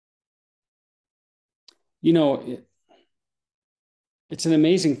 it's an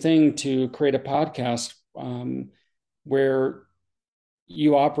amazing thing to create a podcast where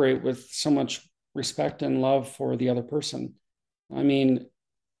you operate with so much respect and love for the other person. I mean,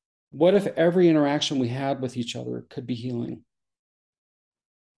 what if every interaction we had with each other could be healing?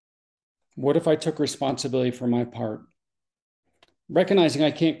 What if I took responsibility for my part? Recognizing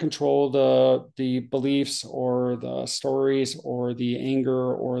I can't control the beliefs or the stories or the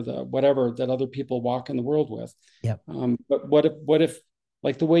anger or the whatever that other people walk in the world with. Yep. But what if,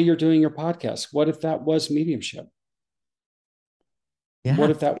 like the way you're doing your podcast, what if that was mediumship? Yeah.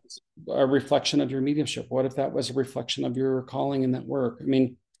 What if that was a reflection of your mediumship? What if that was a reflection of your calling in that work? I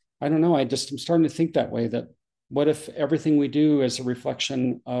mean, I don't know. I'm starting to think that way, that what if everything we do is a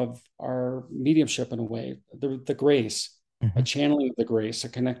reflection of our mediumship in a way, the grace, a channeling of the grace, a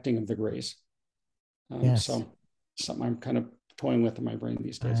connecting of the grace. Yes. So something I'm kind of toying with in my brain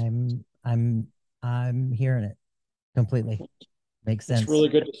these days. I'm hearing it completely. Makes sense. It's really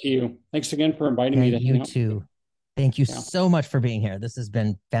good to see you. Thanks again for inviting me to hang out. You too. Thank you so much for being here. This has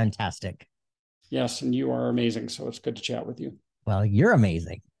been fantastic. Yes, and you are amazing. So it's good to chat with you. Well, you're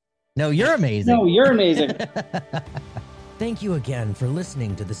amazing. No, you're amazing. No, you're amazing. Thank you again for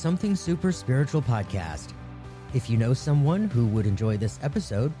listening to the Something Super Spiritual podcast. If you know someone who would enjoy this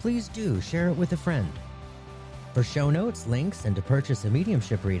episode, please do share it with a friend. For show notes, links, and to purchase a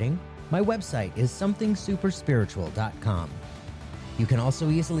mediumship reading, my website is somethingsuperspiritual.com. You can also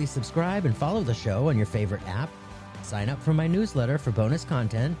easily subscribe and follow the show on your favorite app, sign up for my newsletter for bonus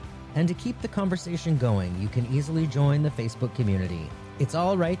content, and to keep the conversation going, you can easily join the Facebook community. It's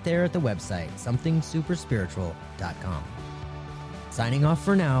all right there at the website, somethingsuperspiritual.com. Signing off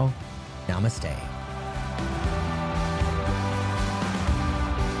for now, namaste.